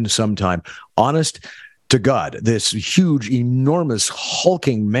in some time. Honest to God, this huge, enormous,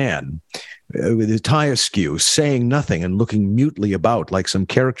 hulking man with his tie askew, saying nothing and looking mutely about like some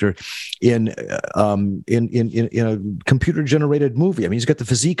character in a computer-generated movie. I mean, he's got the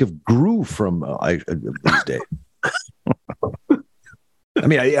physique of Gru from these days. I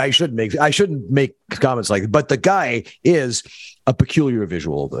mean, I shouldn't make comments like that, but the guy is a peculiar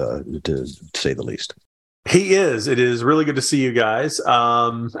visual, to say the least. He is. It is really good to see you guys.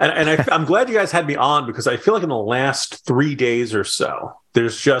 I'm glad you guys had me on, because I feel like in the last 3 days or so,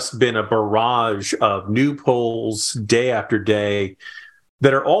 there's just been a barrage of new polls day after day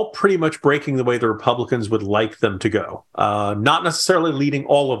that are all pretty much breaking the way the Republicans would like them to go. Not necessarily leading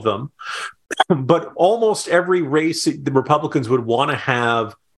all of them, but almost every race the Republicans would want to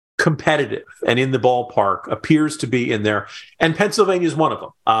have competitive and in the ballpark appears to be in there. And Pennsylvania is one of them.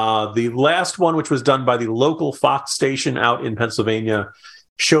 The last one, which was done by the local Fox station out in Pennsylvania,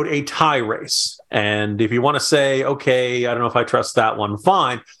 showed a tie race. And if you want to say, okay, I don't know if I trust that one,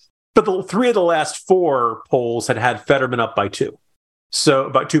 fine. But the 3 of the last 4 polls had Fetterman up by 2. So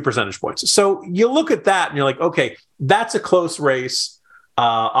about 2 percentage points. So you look at that and you're like, okay, that's a close race.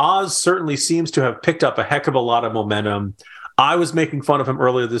 Oz certainly seems to have picked up a heck of a lot of momentum. I was making fun of him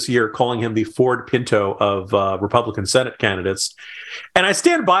earlier this year, calling him the Ford Pinto of Republican Senate candidates. And I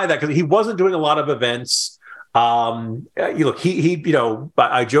stand by that because he wasn't doing a lot of events. I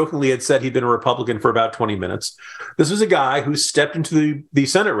jokingly had said he'd been a Republican for about 20 minutes. This was a guy who stepped into the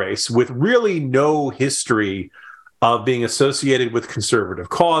Senate race with really no history of being associated with conservative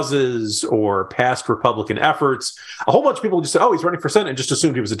causes or past Republican efforts. A whole bunch of people just said, oh, he's running for Senate, and just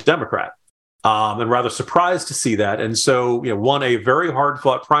assumed he was a Democrat. And rather surprised to see that. And so, won a very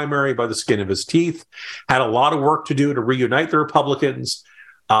hard-fought primary by the skin of his teeth, had a lot of work to do to reunite the Republicans.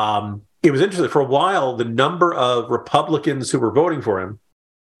 It was interesting. For a while, the number of Republicans who were voting for him,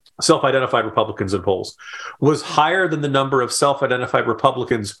 self-identified Republicans in polls, was higher than the number of self-identified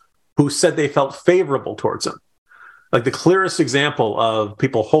Republicans who said they felt favorable towards him. Like the clearest example of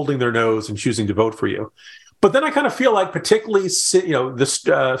people holding their nose and choosing to vote for you. But then I kind of feel like, particularly,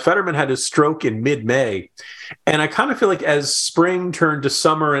 Fetterman had his stroke in mid-May. And I kind of feel like as spring turned to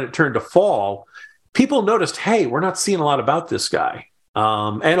summer and it turned to fall, people noticed, hey, we're not seeing a lot about this guy.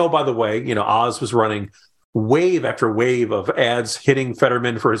 And oh, by the way, Oz was running wave after wave of ads hitting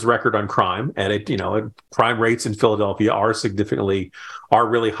Fetterman for his record on crime. And crime rates in Philadelphia are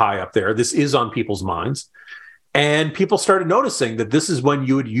really high up there. This is on people's minds. And people started noticing that this is when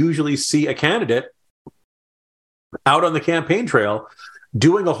you would usually see a candidate out on the campaign trail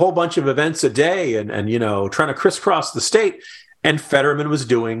doing a whole bunch of events a day and trying to crisscross the state. And Fetterman was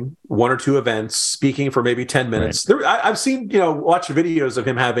doing 1 or 2 events, speaking for maybe 10 minutes. Right. I've seen, watched videos of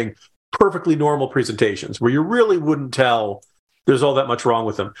him having perfectly normal presentations where you really wouldn't tell there's all that much wrong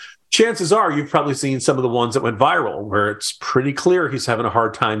with him. Chances are you've probably seen some of the ones that went viral where it's pretty clear he's having a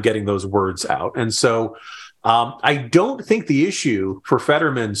hard time getting those words out. And so I don't think the issue for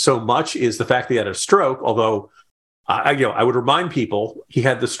Fetterman so much is the fact that he had a stroke, although I would remind people he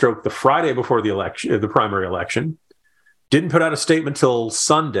had the stroke the Friday before the election, the primary election, didn't put out a statement till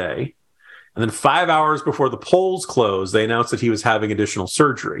Sunday. And then 5 hours before the polls closed, they announced that he was having additional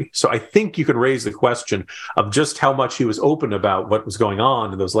surgery. So I think you can raise the question of just how much he was open about what was going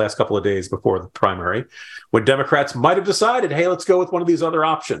on in those last couple of days before the primary, when Democrats might have decided, hey, let's go with one of these other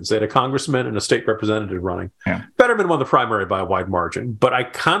options. They had a congressman and a state representative running. Yeah. Fetterman won the primary by a wide margin. But I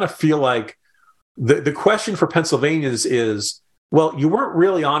kind of feel like the question for Pennsylvanians is, well, you weren't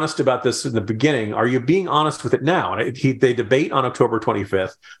really honest about this in the beginning. Are you being honest with it now? And they debate on October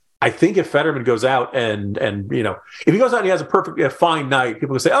 25th. I think if Fetterman goes out and if he goes out and he has a fine night,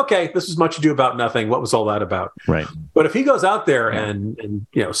 people will say, okay, this is much ado about nothing. What was all that about? Right. But if he goes out there and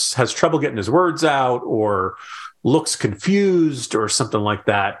has trouble getting his words out or looks confused or something like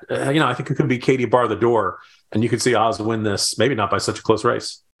that, I think it could be Katie bar the door, and you could see Oz win this, maybe not by such a close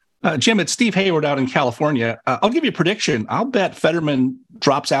race. Jim, it's Steve Hayward out in California. I'll give you a prediction. I'll bet Fetterman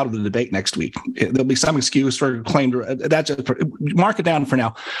drops out of the debate next week. There'll be some excuse for claim to mark it down for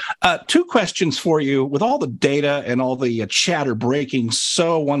now. 2 questions for you. With all the data and all the chatter breaking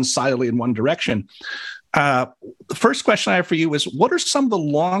so one-sidedly in one direction, The first question I have for you is, what are some of the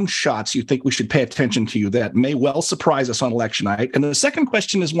long shots you think we should pay attention to that may well surprise us on election night? And the second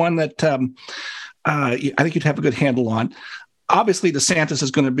question is one that I think you'd have a good handle on. Obviously, DeSantis is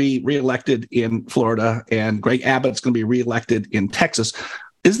going to be reelected in Florida, and Greg Abbott's going to be reelected in Texas.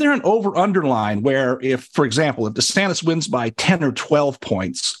 Is there an over-under line where, if, for example, if DeSantis wins by 10 or 12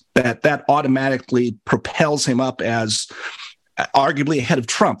 points, that automatically propels him up as arguably ahead of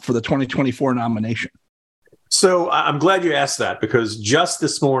Trump for the 2024 nomination? So I'm glad you asked that, because just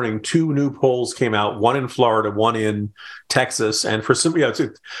this morning, 2 new polls came out, one in Florida, one in Texas. And for some,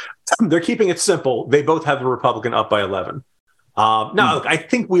 they're keeping it simple. They both have the Republican up by 11. Now, look, I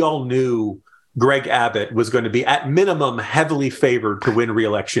think we all knew Greg Abbott was going to be, at minimum, heavily favored to win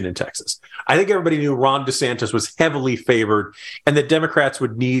re-election in Texas. I think everybody knew Ron DeSantis was heavily favored, and that Democrats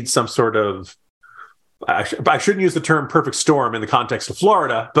would need some sort of, I shouldn't use the term perfect storm in the context of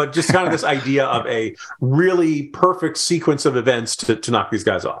Florida, but just kind of this idea of a really perfect sequence of events to knock these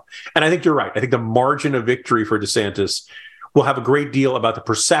guys off. And I think you're right. I think the margin of victory for DeSantis will have a great deal about the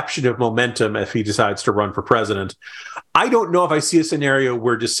perception of momentum if he decides to run for president. I don't know if I see a scenario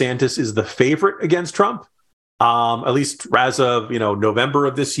where DeSantis is the favorite against Trump, at least as of November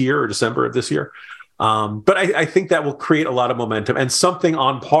of this year or December of this year. But I think that will create a lot of momentum, and something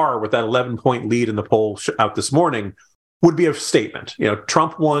on par with that 11-point lead in the poll out this morning would be a statement.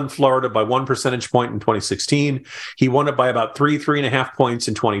 Trump won Florida by 1 percentage point in 2016. He won it by about 3.5 points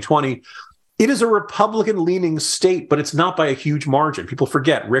in 2020. It is a Republican-leaning state, but it's not by a huge margin. People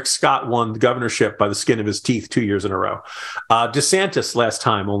forget Rick Scott won the governorship by the skin of his teeth 2 years in a row. DeSantis last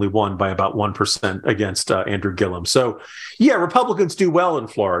time only won by about 1% against Andrew Gillum. So, yeah, Republicans do well in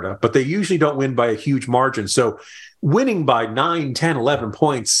Florida, but they usually don't win by a huge margin. So winning by 9, 10, 11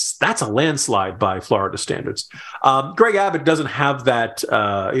 points, that's a landslide by Florida standards. Greg Abbott doesn't have that.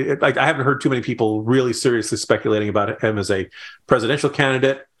 I haven't heard too many people really seriously speculating about him as a presidential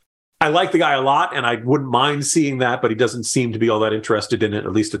candidate. I like the guy a lot, and I wouldn't mind seeing that, but he doesn't seem to be all that interested in it,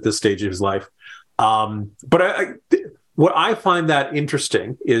 at least at this stage of his life. But what I find that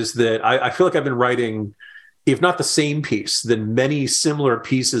interesting is that I feel like I've been writing, if not the same piece, then many similar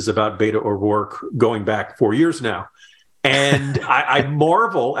pieces about Beto O'Rourke going back 4 years now. And I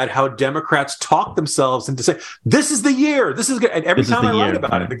marvel at how Democrats talk themselves into saying, this is the year, this is good. And every time I write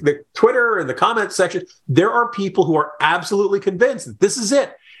about it, the Twitter and the comment section, there are people who are absolutely convinced that this is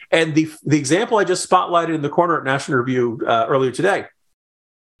it. And the example I just spotlighted in the corner at National Review earlier today,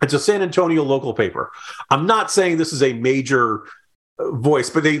 it's a San Antonio local paper. I'm not saying this is a major voice,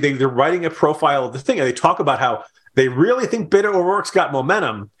 but they're writing a profile of the thing, and they talk about how they really think Beto O'Rourke's got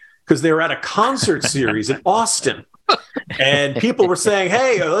momentum because they were at a concert series in Austin. And people were saying,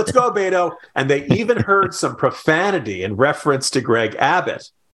 hey, let's go, Beto. And they even heard some profanity in reference to Greg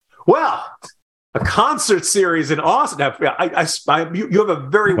Abbott. Well, a concert series in Austin. You have a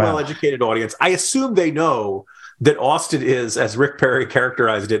very well-educated audience. I assume they know that Austin is, as Rick Perry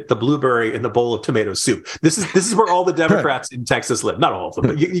characterized it, the blueberry in the bowl of tomato soup. This is where all the Democrats in Texas live. Not all of them,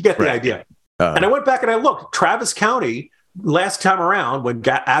 but you get the idea. And I went back and I looked. Travis County, last time around, when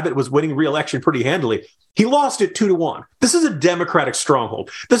Abbott was winning re-election pretty handily, he lost it 2-1. This is a Democratic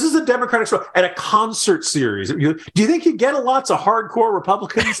stronghold. This is a Democratic stronghold at a concert series. Do you think you get lots of hardcore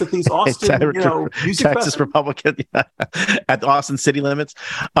Republicans at these Austin, music Texas Republican at the Austin city limits?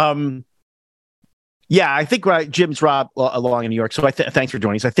 Yeah, I think Jim's Rob along in New York. So thanks for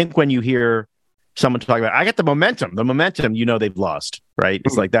joining us. I think when you hear someone talking about, I got the momentum, they've lost, right?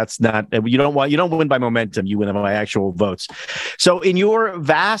 It's like, that's not, you don't win by momentum, you win by actual votes. So in your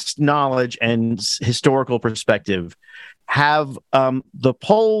vast knowledge and historical perspective, have the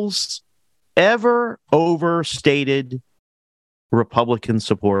polls ever overstated Republican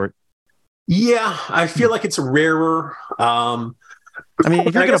support? Yeah, I feel like it's rarer. I mean,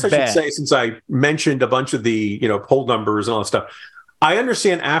 if you're I guess I should say, since I mentioned a bunch of the poll numbers and all that stuff, I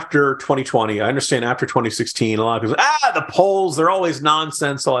understand after 2020, I understand after 2016, a lot of people say, the polls, they're always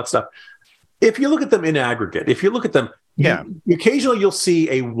nonsense, all that stuff. If you look at them in aggregate, occasionally you'll see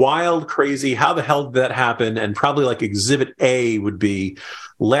a wild, crazy, how the hell did that happen? And probably like Exhibit A would be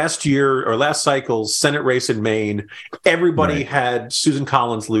last year or last cycle's Senate race in Maine. Everybody had Susan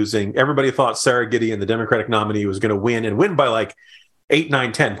Collins losing. Everybody thought Sarah Gideon, the Democratic nominee, was going to win by like 8,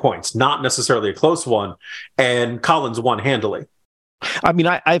 9, 10 points, not necessarily a close one. And Collins won handily. I mean,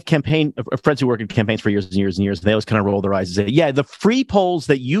 I have friends who work in campaigns for years and years and years, and they always kind of roll their eyes and say, yeah, the free polls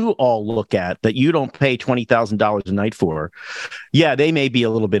that you all look at that you don't pay $20,000 a night for, yeah, they may be a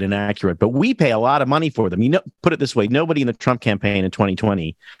little bit inaccurate, but we pay a lot of money for them. Put it this way, nobody in the Trump campaign in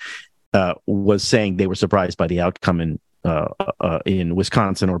 2020 was saying they were surprised by the outcome in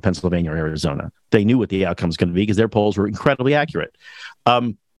Wisconsin or Pennsylvania or Arizona. They knew what the outcome was going to be because their polls were incredibly accurate.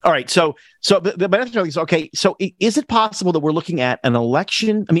 All right, so the answer is okay. So is it possible that we're looking at an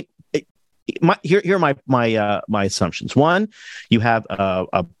election? I mean, here are my assumptions. One, you have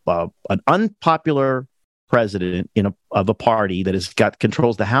an unpopular president of a party that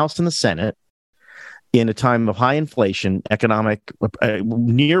controls the House and the Senate in a time of high inflation, economic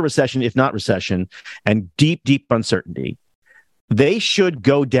near recession, if not recession, and deep uncertainty. They should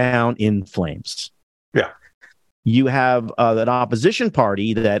go down in flames. Yeah. You have an opposition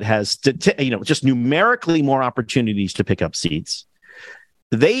party that has, just numerically more opportunities to pick up seats.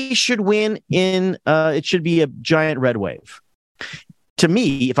 They should win it should be a giant red wave. To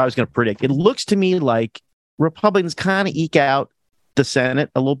me, if I was going to predict, it looks to me like Republicans kind of eke out the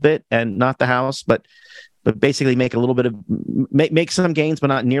Senate a little bit and not the House, but basically make a little bit of make some gains, but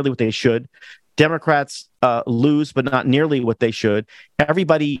not nearly what they should. Democrats lose, but not nearly what they should.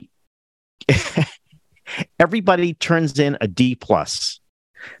 Everybody turns in a D+.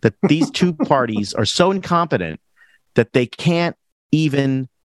 That these two parties are so incompetent that they can't even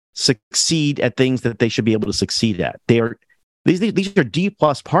succeed at things that they should be able to succeed at. These are D+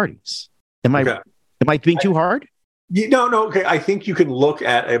 parties. Am I being too hard? No. Okay. I think you can look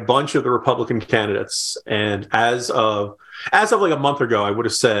at a bunch of the Republican candidates, and as of like a month ago, I would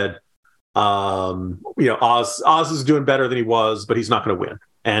have said, Oz is doing better than he was, but he's not going to win.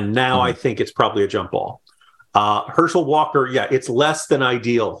 And now I think it's probably a jump ball. Herschel Walker, it's less than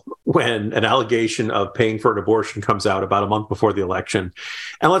ideal when an allegation of paying for an abortion comes out about a month before the election.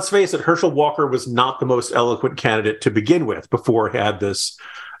 And let's face it, Herschel Walker was not the most eloquent candidate to begin with before he had this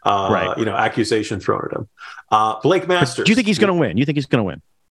accusation thrown at him. Blake Masters. Do you think he's going to win?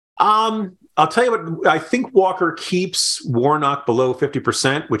 I'll tell you what, I think Walker keeps Warnock below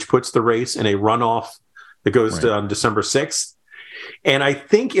 50%, which puts the race in a runoff that goes on December 6th. And I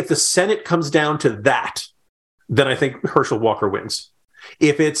think if the Senate comes down to that, then I think Herschel Walker wins.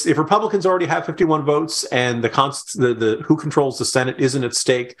 If Republicans already have 51 votes and the who controls the Senate isn't at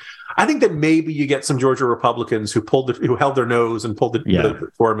stake, I think that maybe you get some Georgia Republicans who held their nose and pulled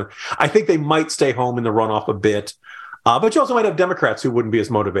the form. I think they might stay home in the runoff a bit. But you also might have Democrats who wouldn't be as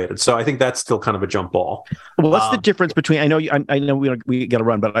motivated. So I think that's still kind of a jump ball. Well, what's the difference between? I know we got to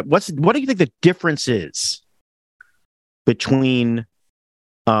run, but what do you think the difference is between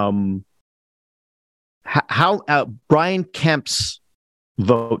how Brian Kemp's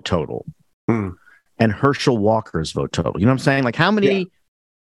vote total and Herschel Walker's vote total? You know what I'm saying? Like how many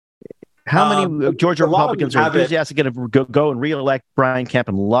Georgia Republicans are enthusiastic going to go and reelect Brian Kemp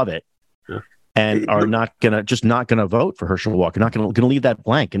and love it? And are not gonna vote for Herschel Walker, not gonna leave that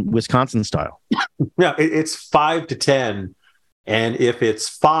blank in Wisconsin style. Yeah, it's 5 to 10, and if it's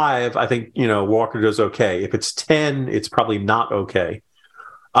 5, I think Walker does okay. If it's 10, it's probably not okay.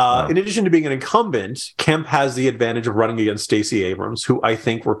 In addition to being an incumbent, Kemp has the advantage of running against Stacey Abrams, who I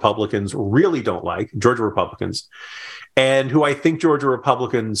think Republicans really don't like, Georgia Republicans, and who I think Georgia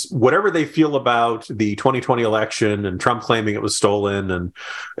Republicans, whatever they feel about the 2020 election and Trump claiming it was stolen and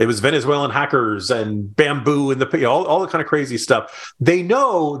it was Venezuelan hackers and bamboo and all the kind of crazy stuff, they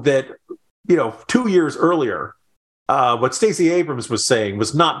know that 2 years earlier, what Stacey Abrams was saying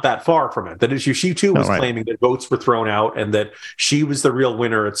was not that far from it. That she too was claiming that votes were thrown out and that she was the real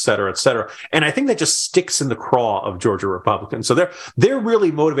winner, et cetera, et cetera. And I think that just sticks in the craw of Georgia Republicans. So they're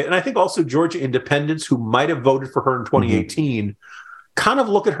really motivated. And I think also Georgia independents who might have voted for her in 2018 kind of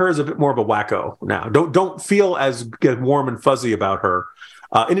look at her as a bit more of a wacko now. Don't feel as warm and fuzzy about her.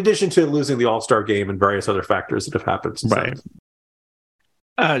 In addition to losing the All-Star game and various other factors that have happened since then.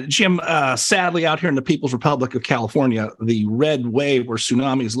 Jim, sadly, out here in the People's Republic of California, the red wave or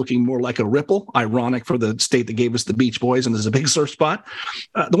tsunami is looking more like a ripple. Ironic for the state that gave us the Beach Boys and there's a big surf spot.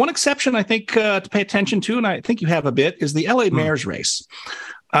 The one exception I think to pay attention to, and I think you have a bit, is the LA mayor's race,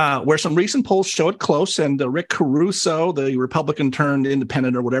 where some recent polls show it close. And Rick Caruso, the Republican turned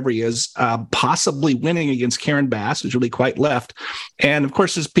independent or whatever he is, possibly winning against Karen Bass, who's really quite left. And of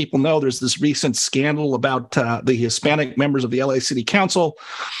course, as people know, there's this recent scandal about the Hispanic members of the LA City Council.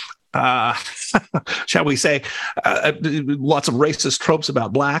 Shall we say, lots of racist tropes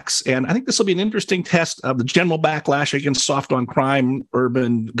about blacks. And I think this will be an interesting test of the general backlash against soft on crime,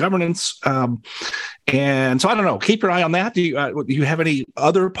 urban governance. And so I don't know, keep your eye on that. Do you have any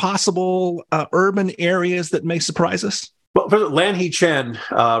other possible urban areas that may surprise us? Well, for Lan Hee Chen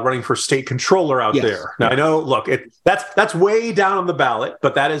running for state controller out there. Now, I know, look, that's way down on the ballot,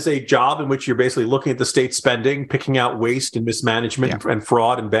 but that is a job in which you're basically looking at the state spending, picking out waste and mismanagement and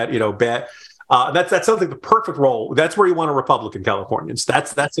fraud and bad. That sounds like the perfect role. That's where you want a Republican, Californians.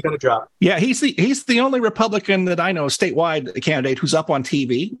 That's the kind of job. Yeah, he's the only Republican that I know, statewide candidate, who's up on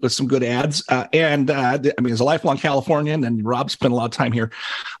TV with some good ads. As a lifelong Californian, and Rob spent a lot of time here.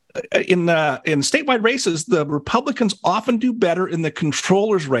 In statewide races, the Republicans often do better in the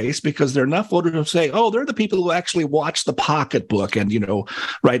controller's race because there are enough voters who say, "Oh, they're the people who actually watch the pocketbook," and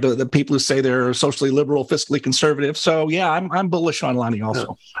the people who say they're socially liberal, fiscally conservative. So yeah, I'm bullish on Lonnie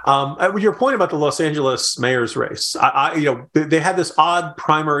also. Your point about the Los Angeles mayor's race, they had this odd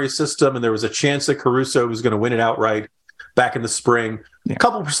primary system, and there was a chance that Caruso was going to win it outright back in the spring. A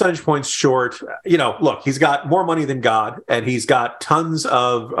couple percentage points short. Look, he's got more money than God, and he's got tons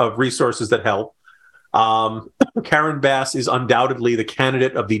of resources that help. Karen Bass is undoubtedly the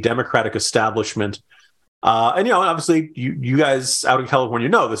candidate of the Democratic establishment. Obviously, you guys out in California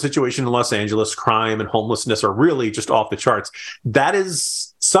know the situation in Los Angeles, crime and homelessness are really just off the charts. That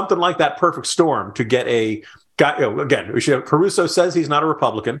is something like that perfect storm to get a guy. Again, Caruso says he's not a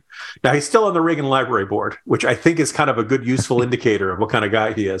Republican. Now, he's still on the Reagan Library Board, which I think is kind of a good, useful indicator of what kind of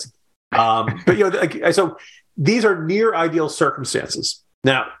guy he is. So these are near ideal circumstances.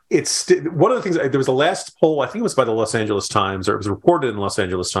 Now, it's one of the things. There was a last poll, I think it was by the Los Angeles Times, or it was reported in the Los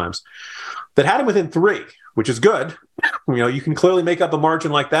Angeles Times, that had him within 3, which is good. You can clearly make up a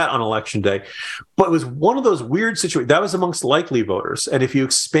margin like that on election day. But it was one of those weird situations. That was amongst likely voters. And if you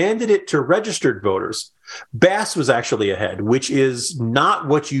expanded it to registered voters, Bass was actually ahead, which is not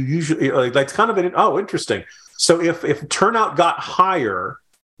what you usually like. That's kind of interesting. So if turnout got higher,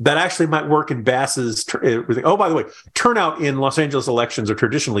 that actually might work in Bass's. Oh, by the way, turnout in Los Angeles elections are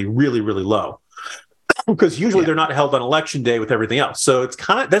traditionally really, really low because usually they're not held on election day with everything else. So it's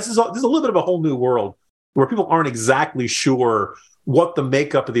this is a little bit of a whole new world where people aren't exactly sure what the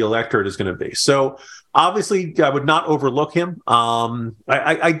makeup of the electorate is going to be. So obviously, I would not overlook him.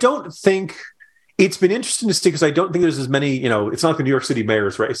 I don't think. It's been interesting to see because I don't think there's as many, it's not like the New York City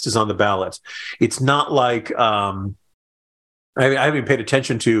mayor's race is on the ballot. It's not like, I haven't paid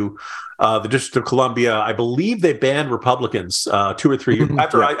attention to the District of Columbia. I believe they banned Republicans 2 or 3 years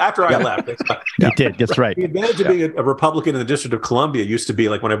after I left. You did. That's right. The advantage of being a Republican in the District of Columbia used to be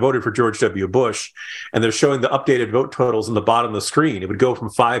like when I voted for George W. Bush and they're showing the updated vote totals on the bottom of the screen. It would go from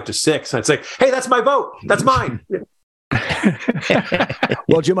 5 to 6. And I'd say, hey, that's my vote. That's mine.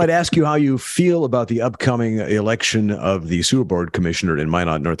 Well, Jim, I'd ask you how you feel about the upcoming election of the sewer board commissioner in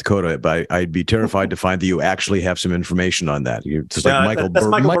Minot, North Dakota. But I'd be terrified to find that you actually have some information on that. It's like Michael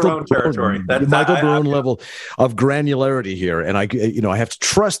Barone territory. Michael Barone level of granularity here, and I have to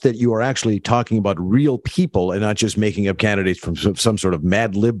trust that you are actually talking about real people and not just making up candidates from some sort of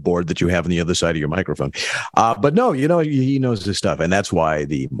Mad Lib board that you have on the other side of your microphone. But no, he knows this stuff, and that's why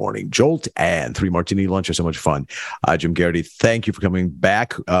the Morning Jolt and 3 Martini Lunch are so much fun. Jim Geraghty, thank you for coming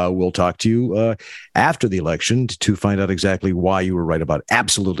back. We'll talk to you after the election to find out exactly why you were right about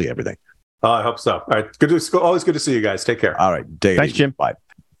absolutely everything. I hope so. All right. Always good to see you guys. Take care. All right. Thanks, Jim. Bye.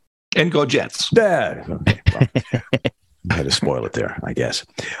 And go Jets. Okay, well, I had to spoil it there, I guess.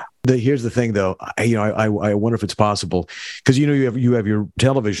 Here's the thing, though. I wonder if it's possible because you have your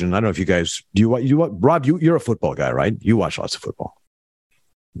television. I don't know if you guys Rob. You're a football guy, right? You watch lots of football.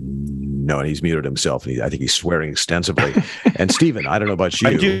 No, and he's muted himself. And I think he's swearing extensively. And Stephen, I don't know about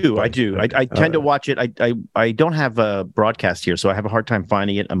you. I do. I tend to watch it. I don't have a broadcast here, so I have a hard time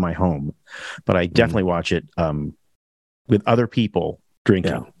finding it in my home. But I definitely watch it with other people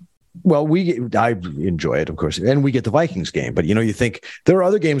drinking. Yeah. Well, I enjoy it, of course, and we get the Vikings game. But you think there are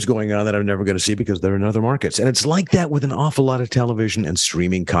other games going on that I'm never going to see because they're in other markets, and it's like that with an awful lot of television and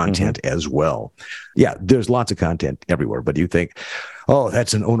streaming content as well. Yeah, there's lots of content everywhere, but you think, oh,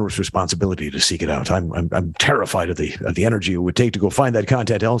 that's an onerous responsibility to seek it out. I'm terrified of the energy it would take to go find that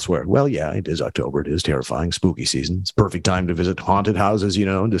content elsewhere. Well, yeah, it is October. It is terrifying, spooky season. It's a perfect time to visit haunted houses,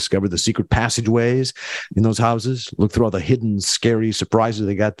 and discover the secret passageways in those houses. Look through all the hidden, scary surprises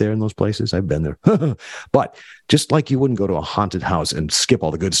they got there in those places. I've been there. But just like you wouldn't go to a haunted house and skip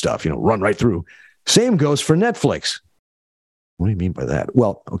all the good stuff, run right through. Same goes for Netflix. What do you mean by that?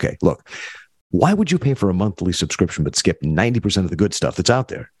 Well, okay, look. Why would you pay for a monthly subscription but skip 90% of the good stuff that's out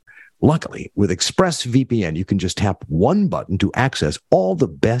there? Luckily, with ExpressVPN, you can just tap one button to access all the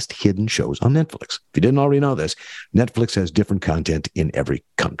best hidden shows on Netflix. If you didn't already know this, Netflix has different content in every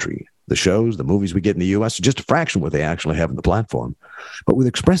country. The shows, the movies we get in the U.S. are just a fraction of what they actually have on the platform. But with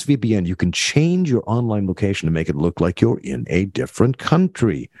ExpressVPN, you can change your online location to make it look like you're in a different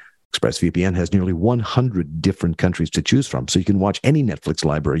country. ExpressVPN has nearly 100 different countries to choose from, so you can watch any Netflix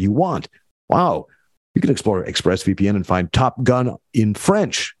library you want. Wow. You can explore ExpressVPN and find Top Gun in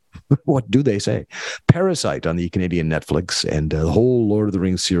French. What do they say? Parasite on the Canadian Netflix, and the whole Lord of the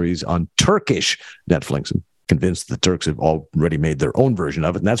Rings series on Turkish Netflix. I'm convinced the Turks have already made their own version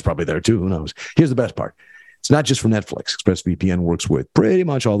of it, and that's probably there too. Who knows? Here's the best part. It's not just for Netflix. ExpressVPN works with pretty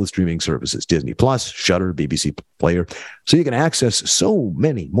much all the streaming services, Disney Plus, Shudder, BBC Player, so you can access so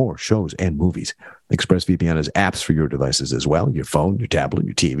many more shows and movies. ExpressVPN has apps for your devices as well, your phone, your tablet,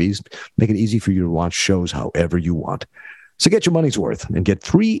 your TVs. Make it easy for you to watch shows however you want. So get your money's worth and get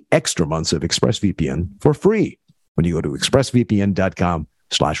 3 extra months of ExpressVPN for free when you go to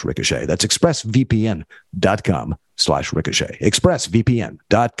expressvpn.com/ricochet. That's expressvpn.com/ricochet.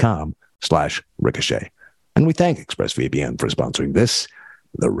 expressvpn.com/ricochet. And we thank ExpressVPN for sponsoring this,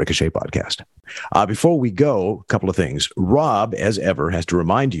 the Ricochet podcast. Before we go, a couple of things. Rob, as ever, has to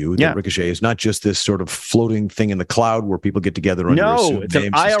remind you that Ricochet is not just this sort of floating thing in the cloud where people get together under assumed it's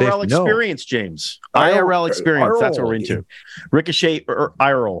an IRL experience, James. IRL experience. That's what we're into. Ricochet or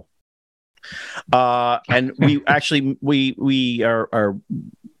IRL. And we actually we are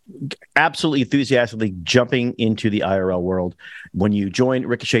absolutely enthusiastically jumping into the IRL world. When you join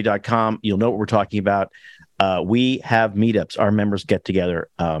ricochet.com, you'll know what we're talking about. We have meetups. Our members get together.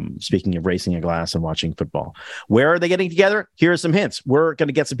 Speaking of racing a glass and watching football, where are they getting together? Here are some hints. We're going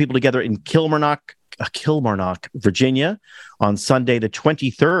to get some people together in Kilmarnock, Virginia, on Sunday, the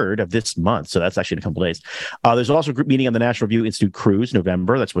 23rd of this month. So that's actually in a couple of days. There's also a group meeting on the National Review Institute cruise,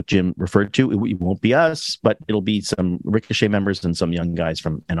 November. That's what Jim referred to. It won't be us, but it'll be some Ricochet members and some young guys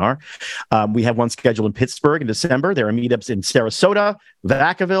from NR. We have one scheduled in Pittsburgh in December. There are meetups in Sarasota,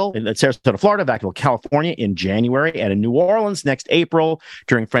 Vacaville, in Sarasota, Florida, Vacaville, California in January, and in New Orleans next April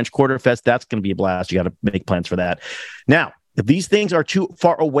during French Quarter Fest. That's going to be a blast. You got to make plans for that. Now, if these things are too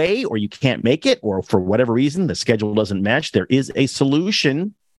far away or you can't make it, or for whatever reason the schedule doesn't match, there is a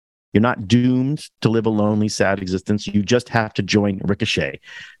solution. You're not doomed to live a lonely, sad existence. You just have to join Ricochet.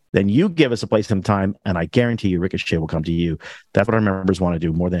 Then you give us a place and time, and I guarantee you Ricochet will come to you. That's what our members want to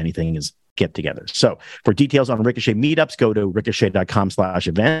do more than anything, is get together. So for details on Ricochet meetups, go to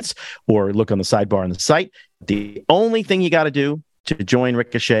ricochet.com/events or look on the sidebar on the site. The only thing you got to do to join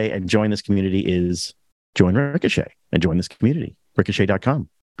Ricochet and join this community is join Ricochet and join this community. Ricochet.com.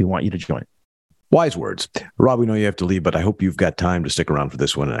 We want you to join. Wise words. Rob, we know you have to leave, but I hope you've got time to stick around for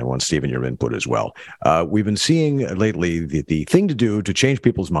this one, and I want, Stephen, your input as well. We've been seeing lately the thing to do to change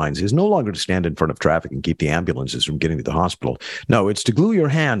people's minds is no longer to stand in front of traffic and keep the ambulances from getting to the hospital. No, it's to glue your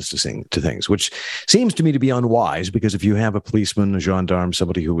hands to things, which seems to me to be unwise, because if you have a policeman, a gendarme,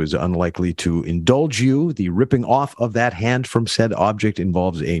 somebody who is unlikely to indulge you, the ripping off of that hand from said object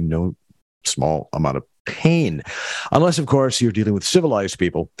involves a no small amount of pain, unless, of course, you're dealing with civilized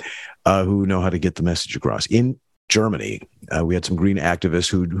people who know how to get the message across. In Germany, we had some green activists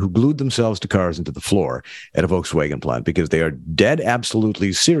who glued themselves to cars into the floor at a Volkswagen plant because they are dead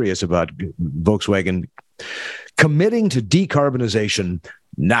absolutely serious about Volkswagen committing to decarbonization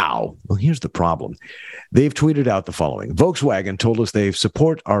now. Well, here's the problem. They've tweeted out the following. Volkswagen told us they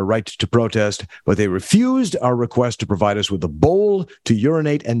support our right to protest, but they refused our request to provide us with a bowl to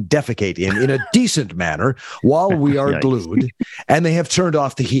urinate and defecate in a decent manner while we are glued, and they have turned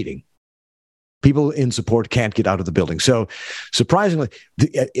off the heating. People in support can't get out of the building. So surprisingly,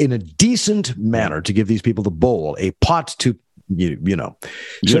 in a decent manner, to give these people the bowl, a pot to you know.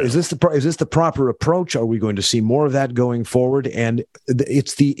 So is this the proper approach? Are we going to see more of that going forward? And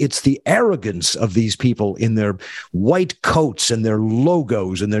it's the arrogance of these people in their white coats and their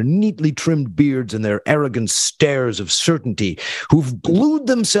logos and their neatly trimmed beards and their arrogant stares of certainty, who've glued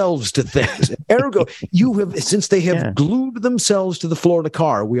themselves to things. Ergo, since they have glued themselves to the floor of the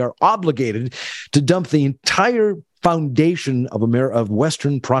car, we are obligated to dump the entire foundation of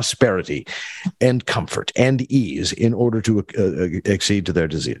Western prosperity and comfort and ease in order to accede to their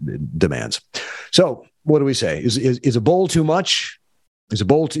demands. So, what do we say? Is a bowl too much? Is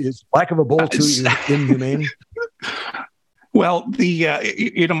lack of a bowl too inhumane? Well,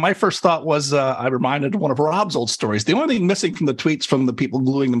 my first thought was I reminded of one of Rob's old stories. The only thing missing from the tweets from the people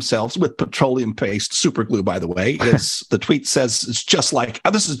gluing themselves with petroleum paste, super glue, by the way, is the tweet says this is just like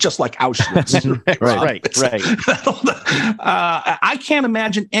Auschwitz. Right. I can't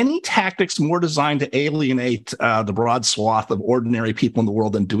imagine any tactics more designed to alienate the broad swath of ordinary people in the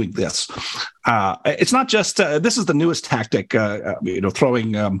world than doing this. It's not just this is the newest tactic,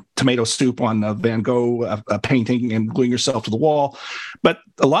 throwing tomato soup on a Van Gogh painting and gluing yourself to the wall. But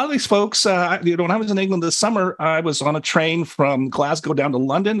a lot of these folks, when I was in England this summer, I was on a train from Glasgow down to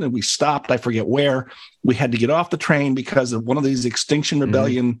London, and we stopped, I forget where. We had to get off the train because of one of these Extinction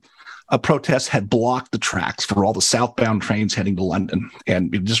Rebellion protests had blocked the tracks for all the southbound trains heading to London,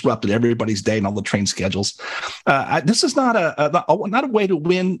 and it disrupted everybody's day and all the train schedules. This is not a way to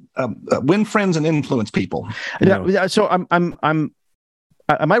win friends and influence people. So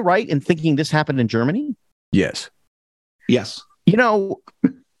am I right in thinking this happened in Germany? Yes. You know,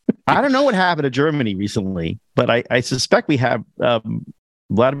 I don't know what happened to Germany recently, but I suspect we have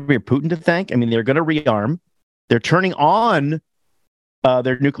Vladimir Putin to thank. I mean, they're going to rearm. They're turning on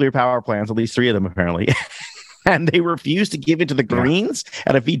their nuclear power plants, at least 3 of them apparently, and they refuse to give it to the Greens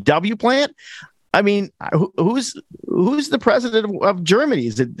at a VW plant. I mean, who's the president of Germany?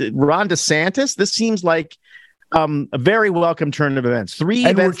 Is it Ron DeSantis? This seems like a very welcome turn of events. 3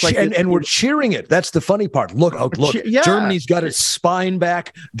 events and we're cheering it. That's the funny part. Look! Germany's got its spine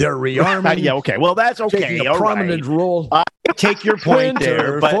back. They're rearming. Yeah, okay. Well, that's okay. Taking a prominent role. I take your point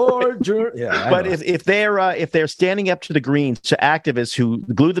there, but but if they're standing up to the Greens, to activists who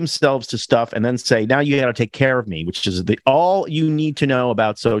glue themselves to stuff and then say, now you got to take care of me, which is all you need to know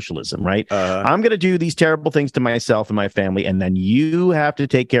about socialism, right? I'm going to do these terrible things to myself and my family, and then you have to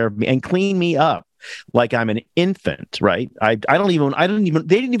take care of me and clean me up like I'm an infant, right? They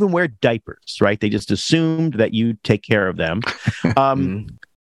didn't even wear diapers, right? They just assumed that you take care of them.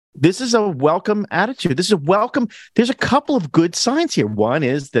 This is a welcome attitude. This is a welcome. There's a couple of good signs here. One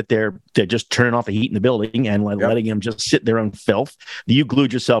is that they're just turning off the heat in the building and letting them just sit in their own filth. You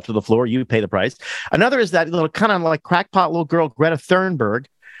glued yourself to the floor. You pay the price. Another is that little kind of like crackpot little girl, Greta Thunberg,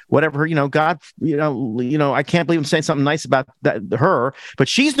 whatever, God, I can't believe I'm saying something nice about her, but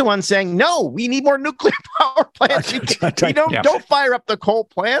she's the one saying, no, we need more nuclear power plants. Don't fire up the coal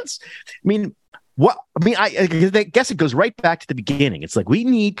plants. I guess it goes right back to the beginning. It's like we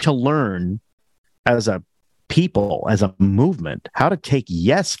need to learn as a people, as a movement, how to take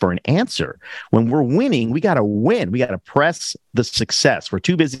yes for an answer. When we're winning, we got to win. We got to press the success. We're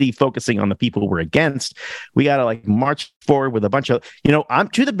too busy focusing on the people we're against. We got to march forward with a bunch of, I'm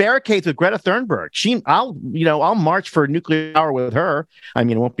to the barricades with Greta Thunberg. I'll march for nuclear power with her. I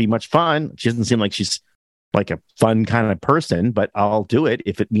mean, it won't be much fun. She doesn't seem like she's like a fun kind of person, but I'll do it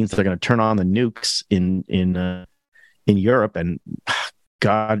if it means they're going to turn on the nukes in Europe, and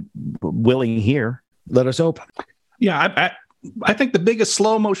God willing here. Let us hope. Yeah, I think the biggest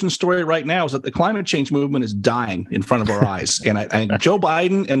slow motion story right now is that the climate change movement is dying in front of our eyes. And Joe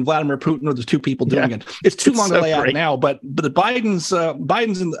Biden and Vladimir Putin are the 2 people doing it. It's too long to lay out now, but the Biden's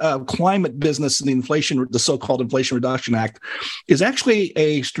in climate business and the so-called Inflation Reduction Act is actually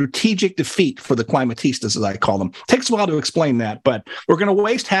a strategic defeat for the climatistas, as I call them. Takes a while to explain that, but we're going to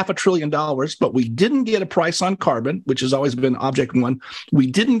waste $500 billion, but we didn't get a price on carbon, which has always been object one. We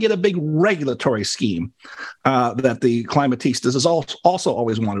didn't get a big regulatory scheme that the climatistas has also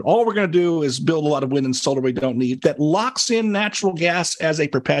always wanted. All we're going to do is build a lot of wind and solar we don't need that locks in natural gas as a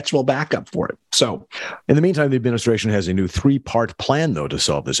perpetual backup for it. So, in the meantime, the administration has a new 3-part plan, though, to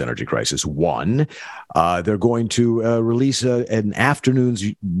solve this energy crisis. 1, they're going to release an afternoon's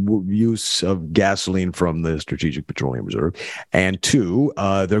use of gasoline from the Strategic Petroleum Reserve. And 2,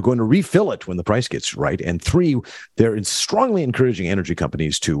 they're going to refill it when the price gets right. And 3, they're strongly encouraging energy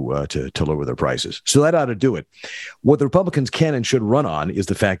companies to lower their prices. So that ought to do it. What the Republicans can and should run on is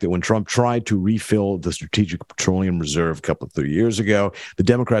the fact that when Trump tried to refill the Strategic Petroleum Reserve a couple of 3 years ago, the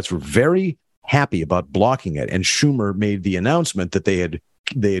Democrats were very happy about blocking it. And Schumer made the announcement that they had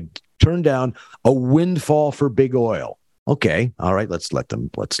turned down a windfall for big oil. Okay, all right, let's let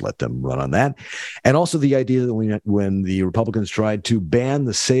them run on that. And also the idea that when the Republicans tried to ban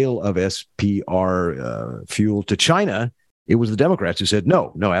the sale of SPR fuel to China, it was the Democrats who said,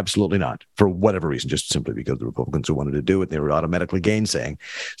 no, absolutely not, for whatever reason, just simply because the Republicans who wanted to do it, they were automatically gainsaying.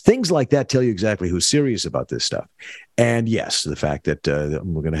 Things like that tell you exactly who's serious about this stuff. And yes, the fact that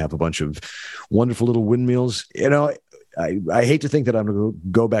we're going to have a bunch of wonderful little windmills, I hate to think that I'm going to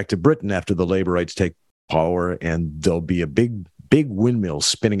go back to Britain after the Labour rights take power and there'll be a big windmill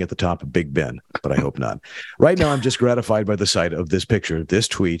spinning at the top of Big Ben, but I hope not. Right now, I'm just gratified by the sight of this picture, this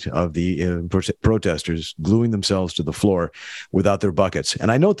tweet of the protesters gluing themselves to the floor without their buckets.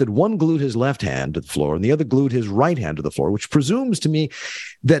 And I note that one glued his left hand to the floor and the other glued his right hand to the floor, which presumes to me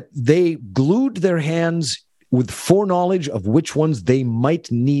that they glued their hands with foreknowledge of which ones they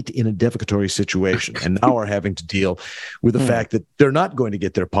might need in a defecatory situation, and now are having to deal with the fact that they're not going to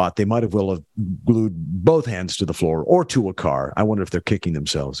get their pot. They might have well have glued both hands to the floor or to a car. I wonder if they're kicking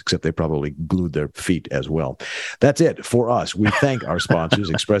themselves, except they probably glued their feet as well. That's it for us. We thank our sponsors,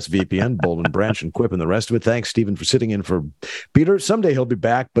 ExpressVPN, Bold & Branch, and Quip, and the rest of it. Thanks, Stephen, for sitting in for Peter. Someday he'll be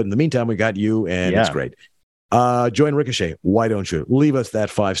back, but in the meantime, we got you, and it's great. Join Ricochet. Why don't you? Leave us that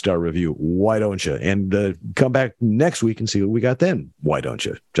 5-star review. Why don't you? And come back next week and see what we got then. Why don't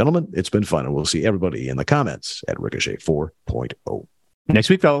you? Gentlemen, it's been fun, and we'll see everybody in the comments at Ricochet 4.0. Next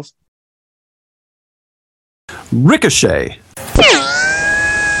week, fellas. Ricochet.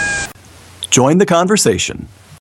 Join the conversation.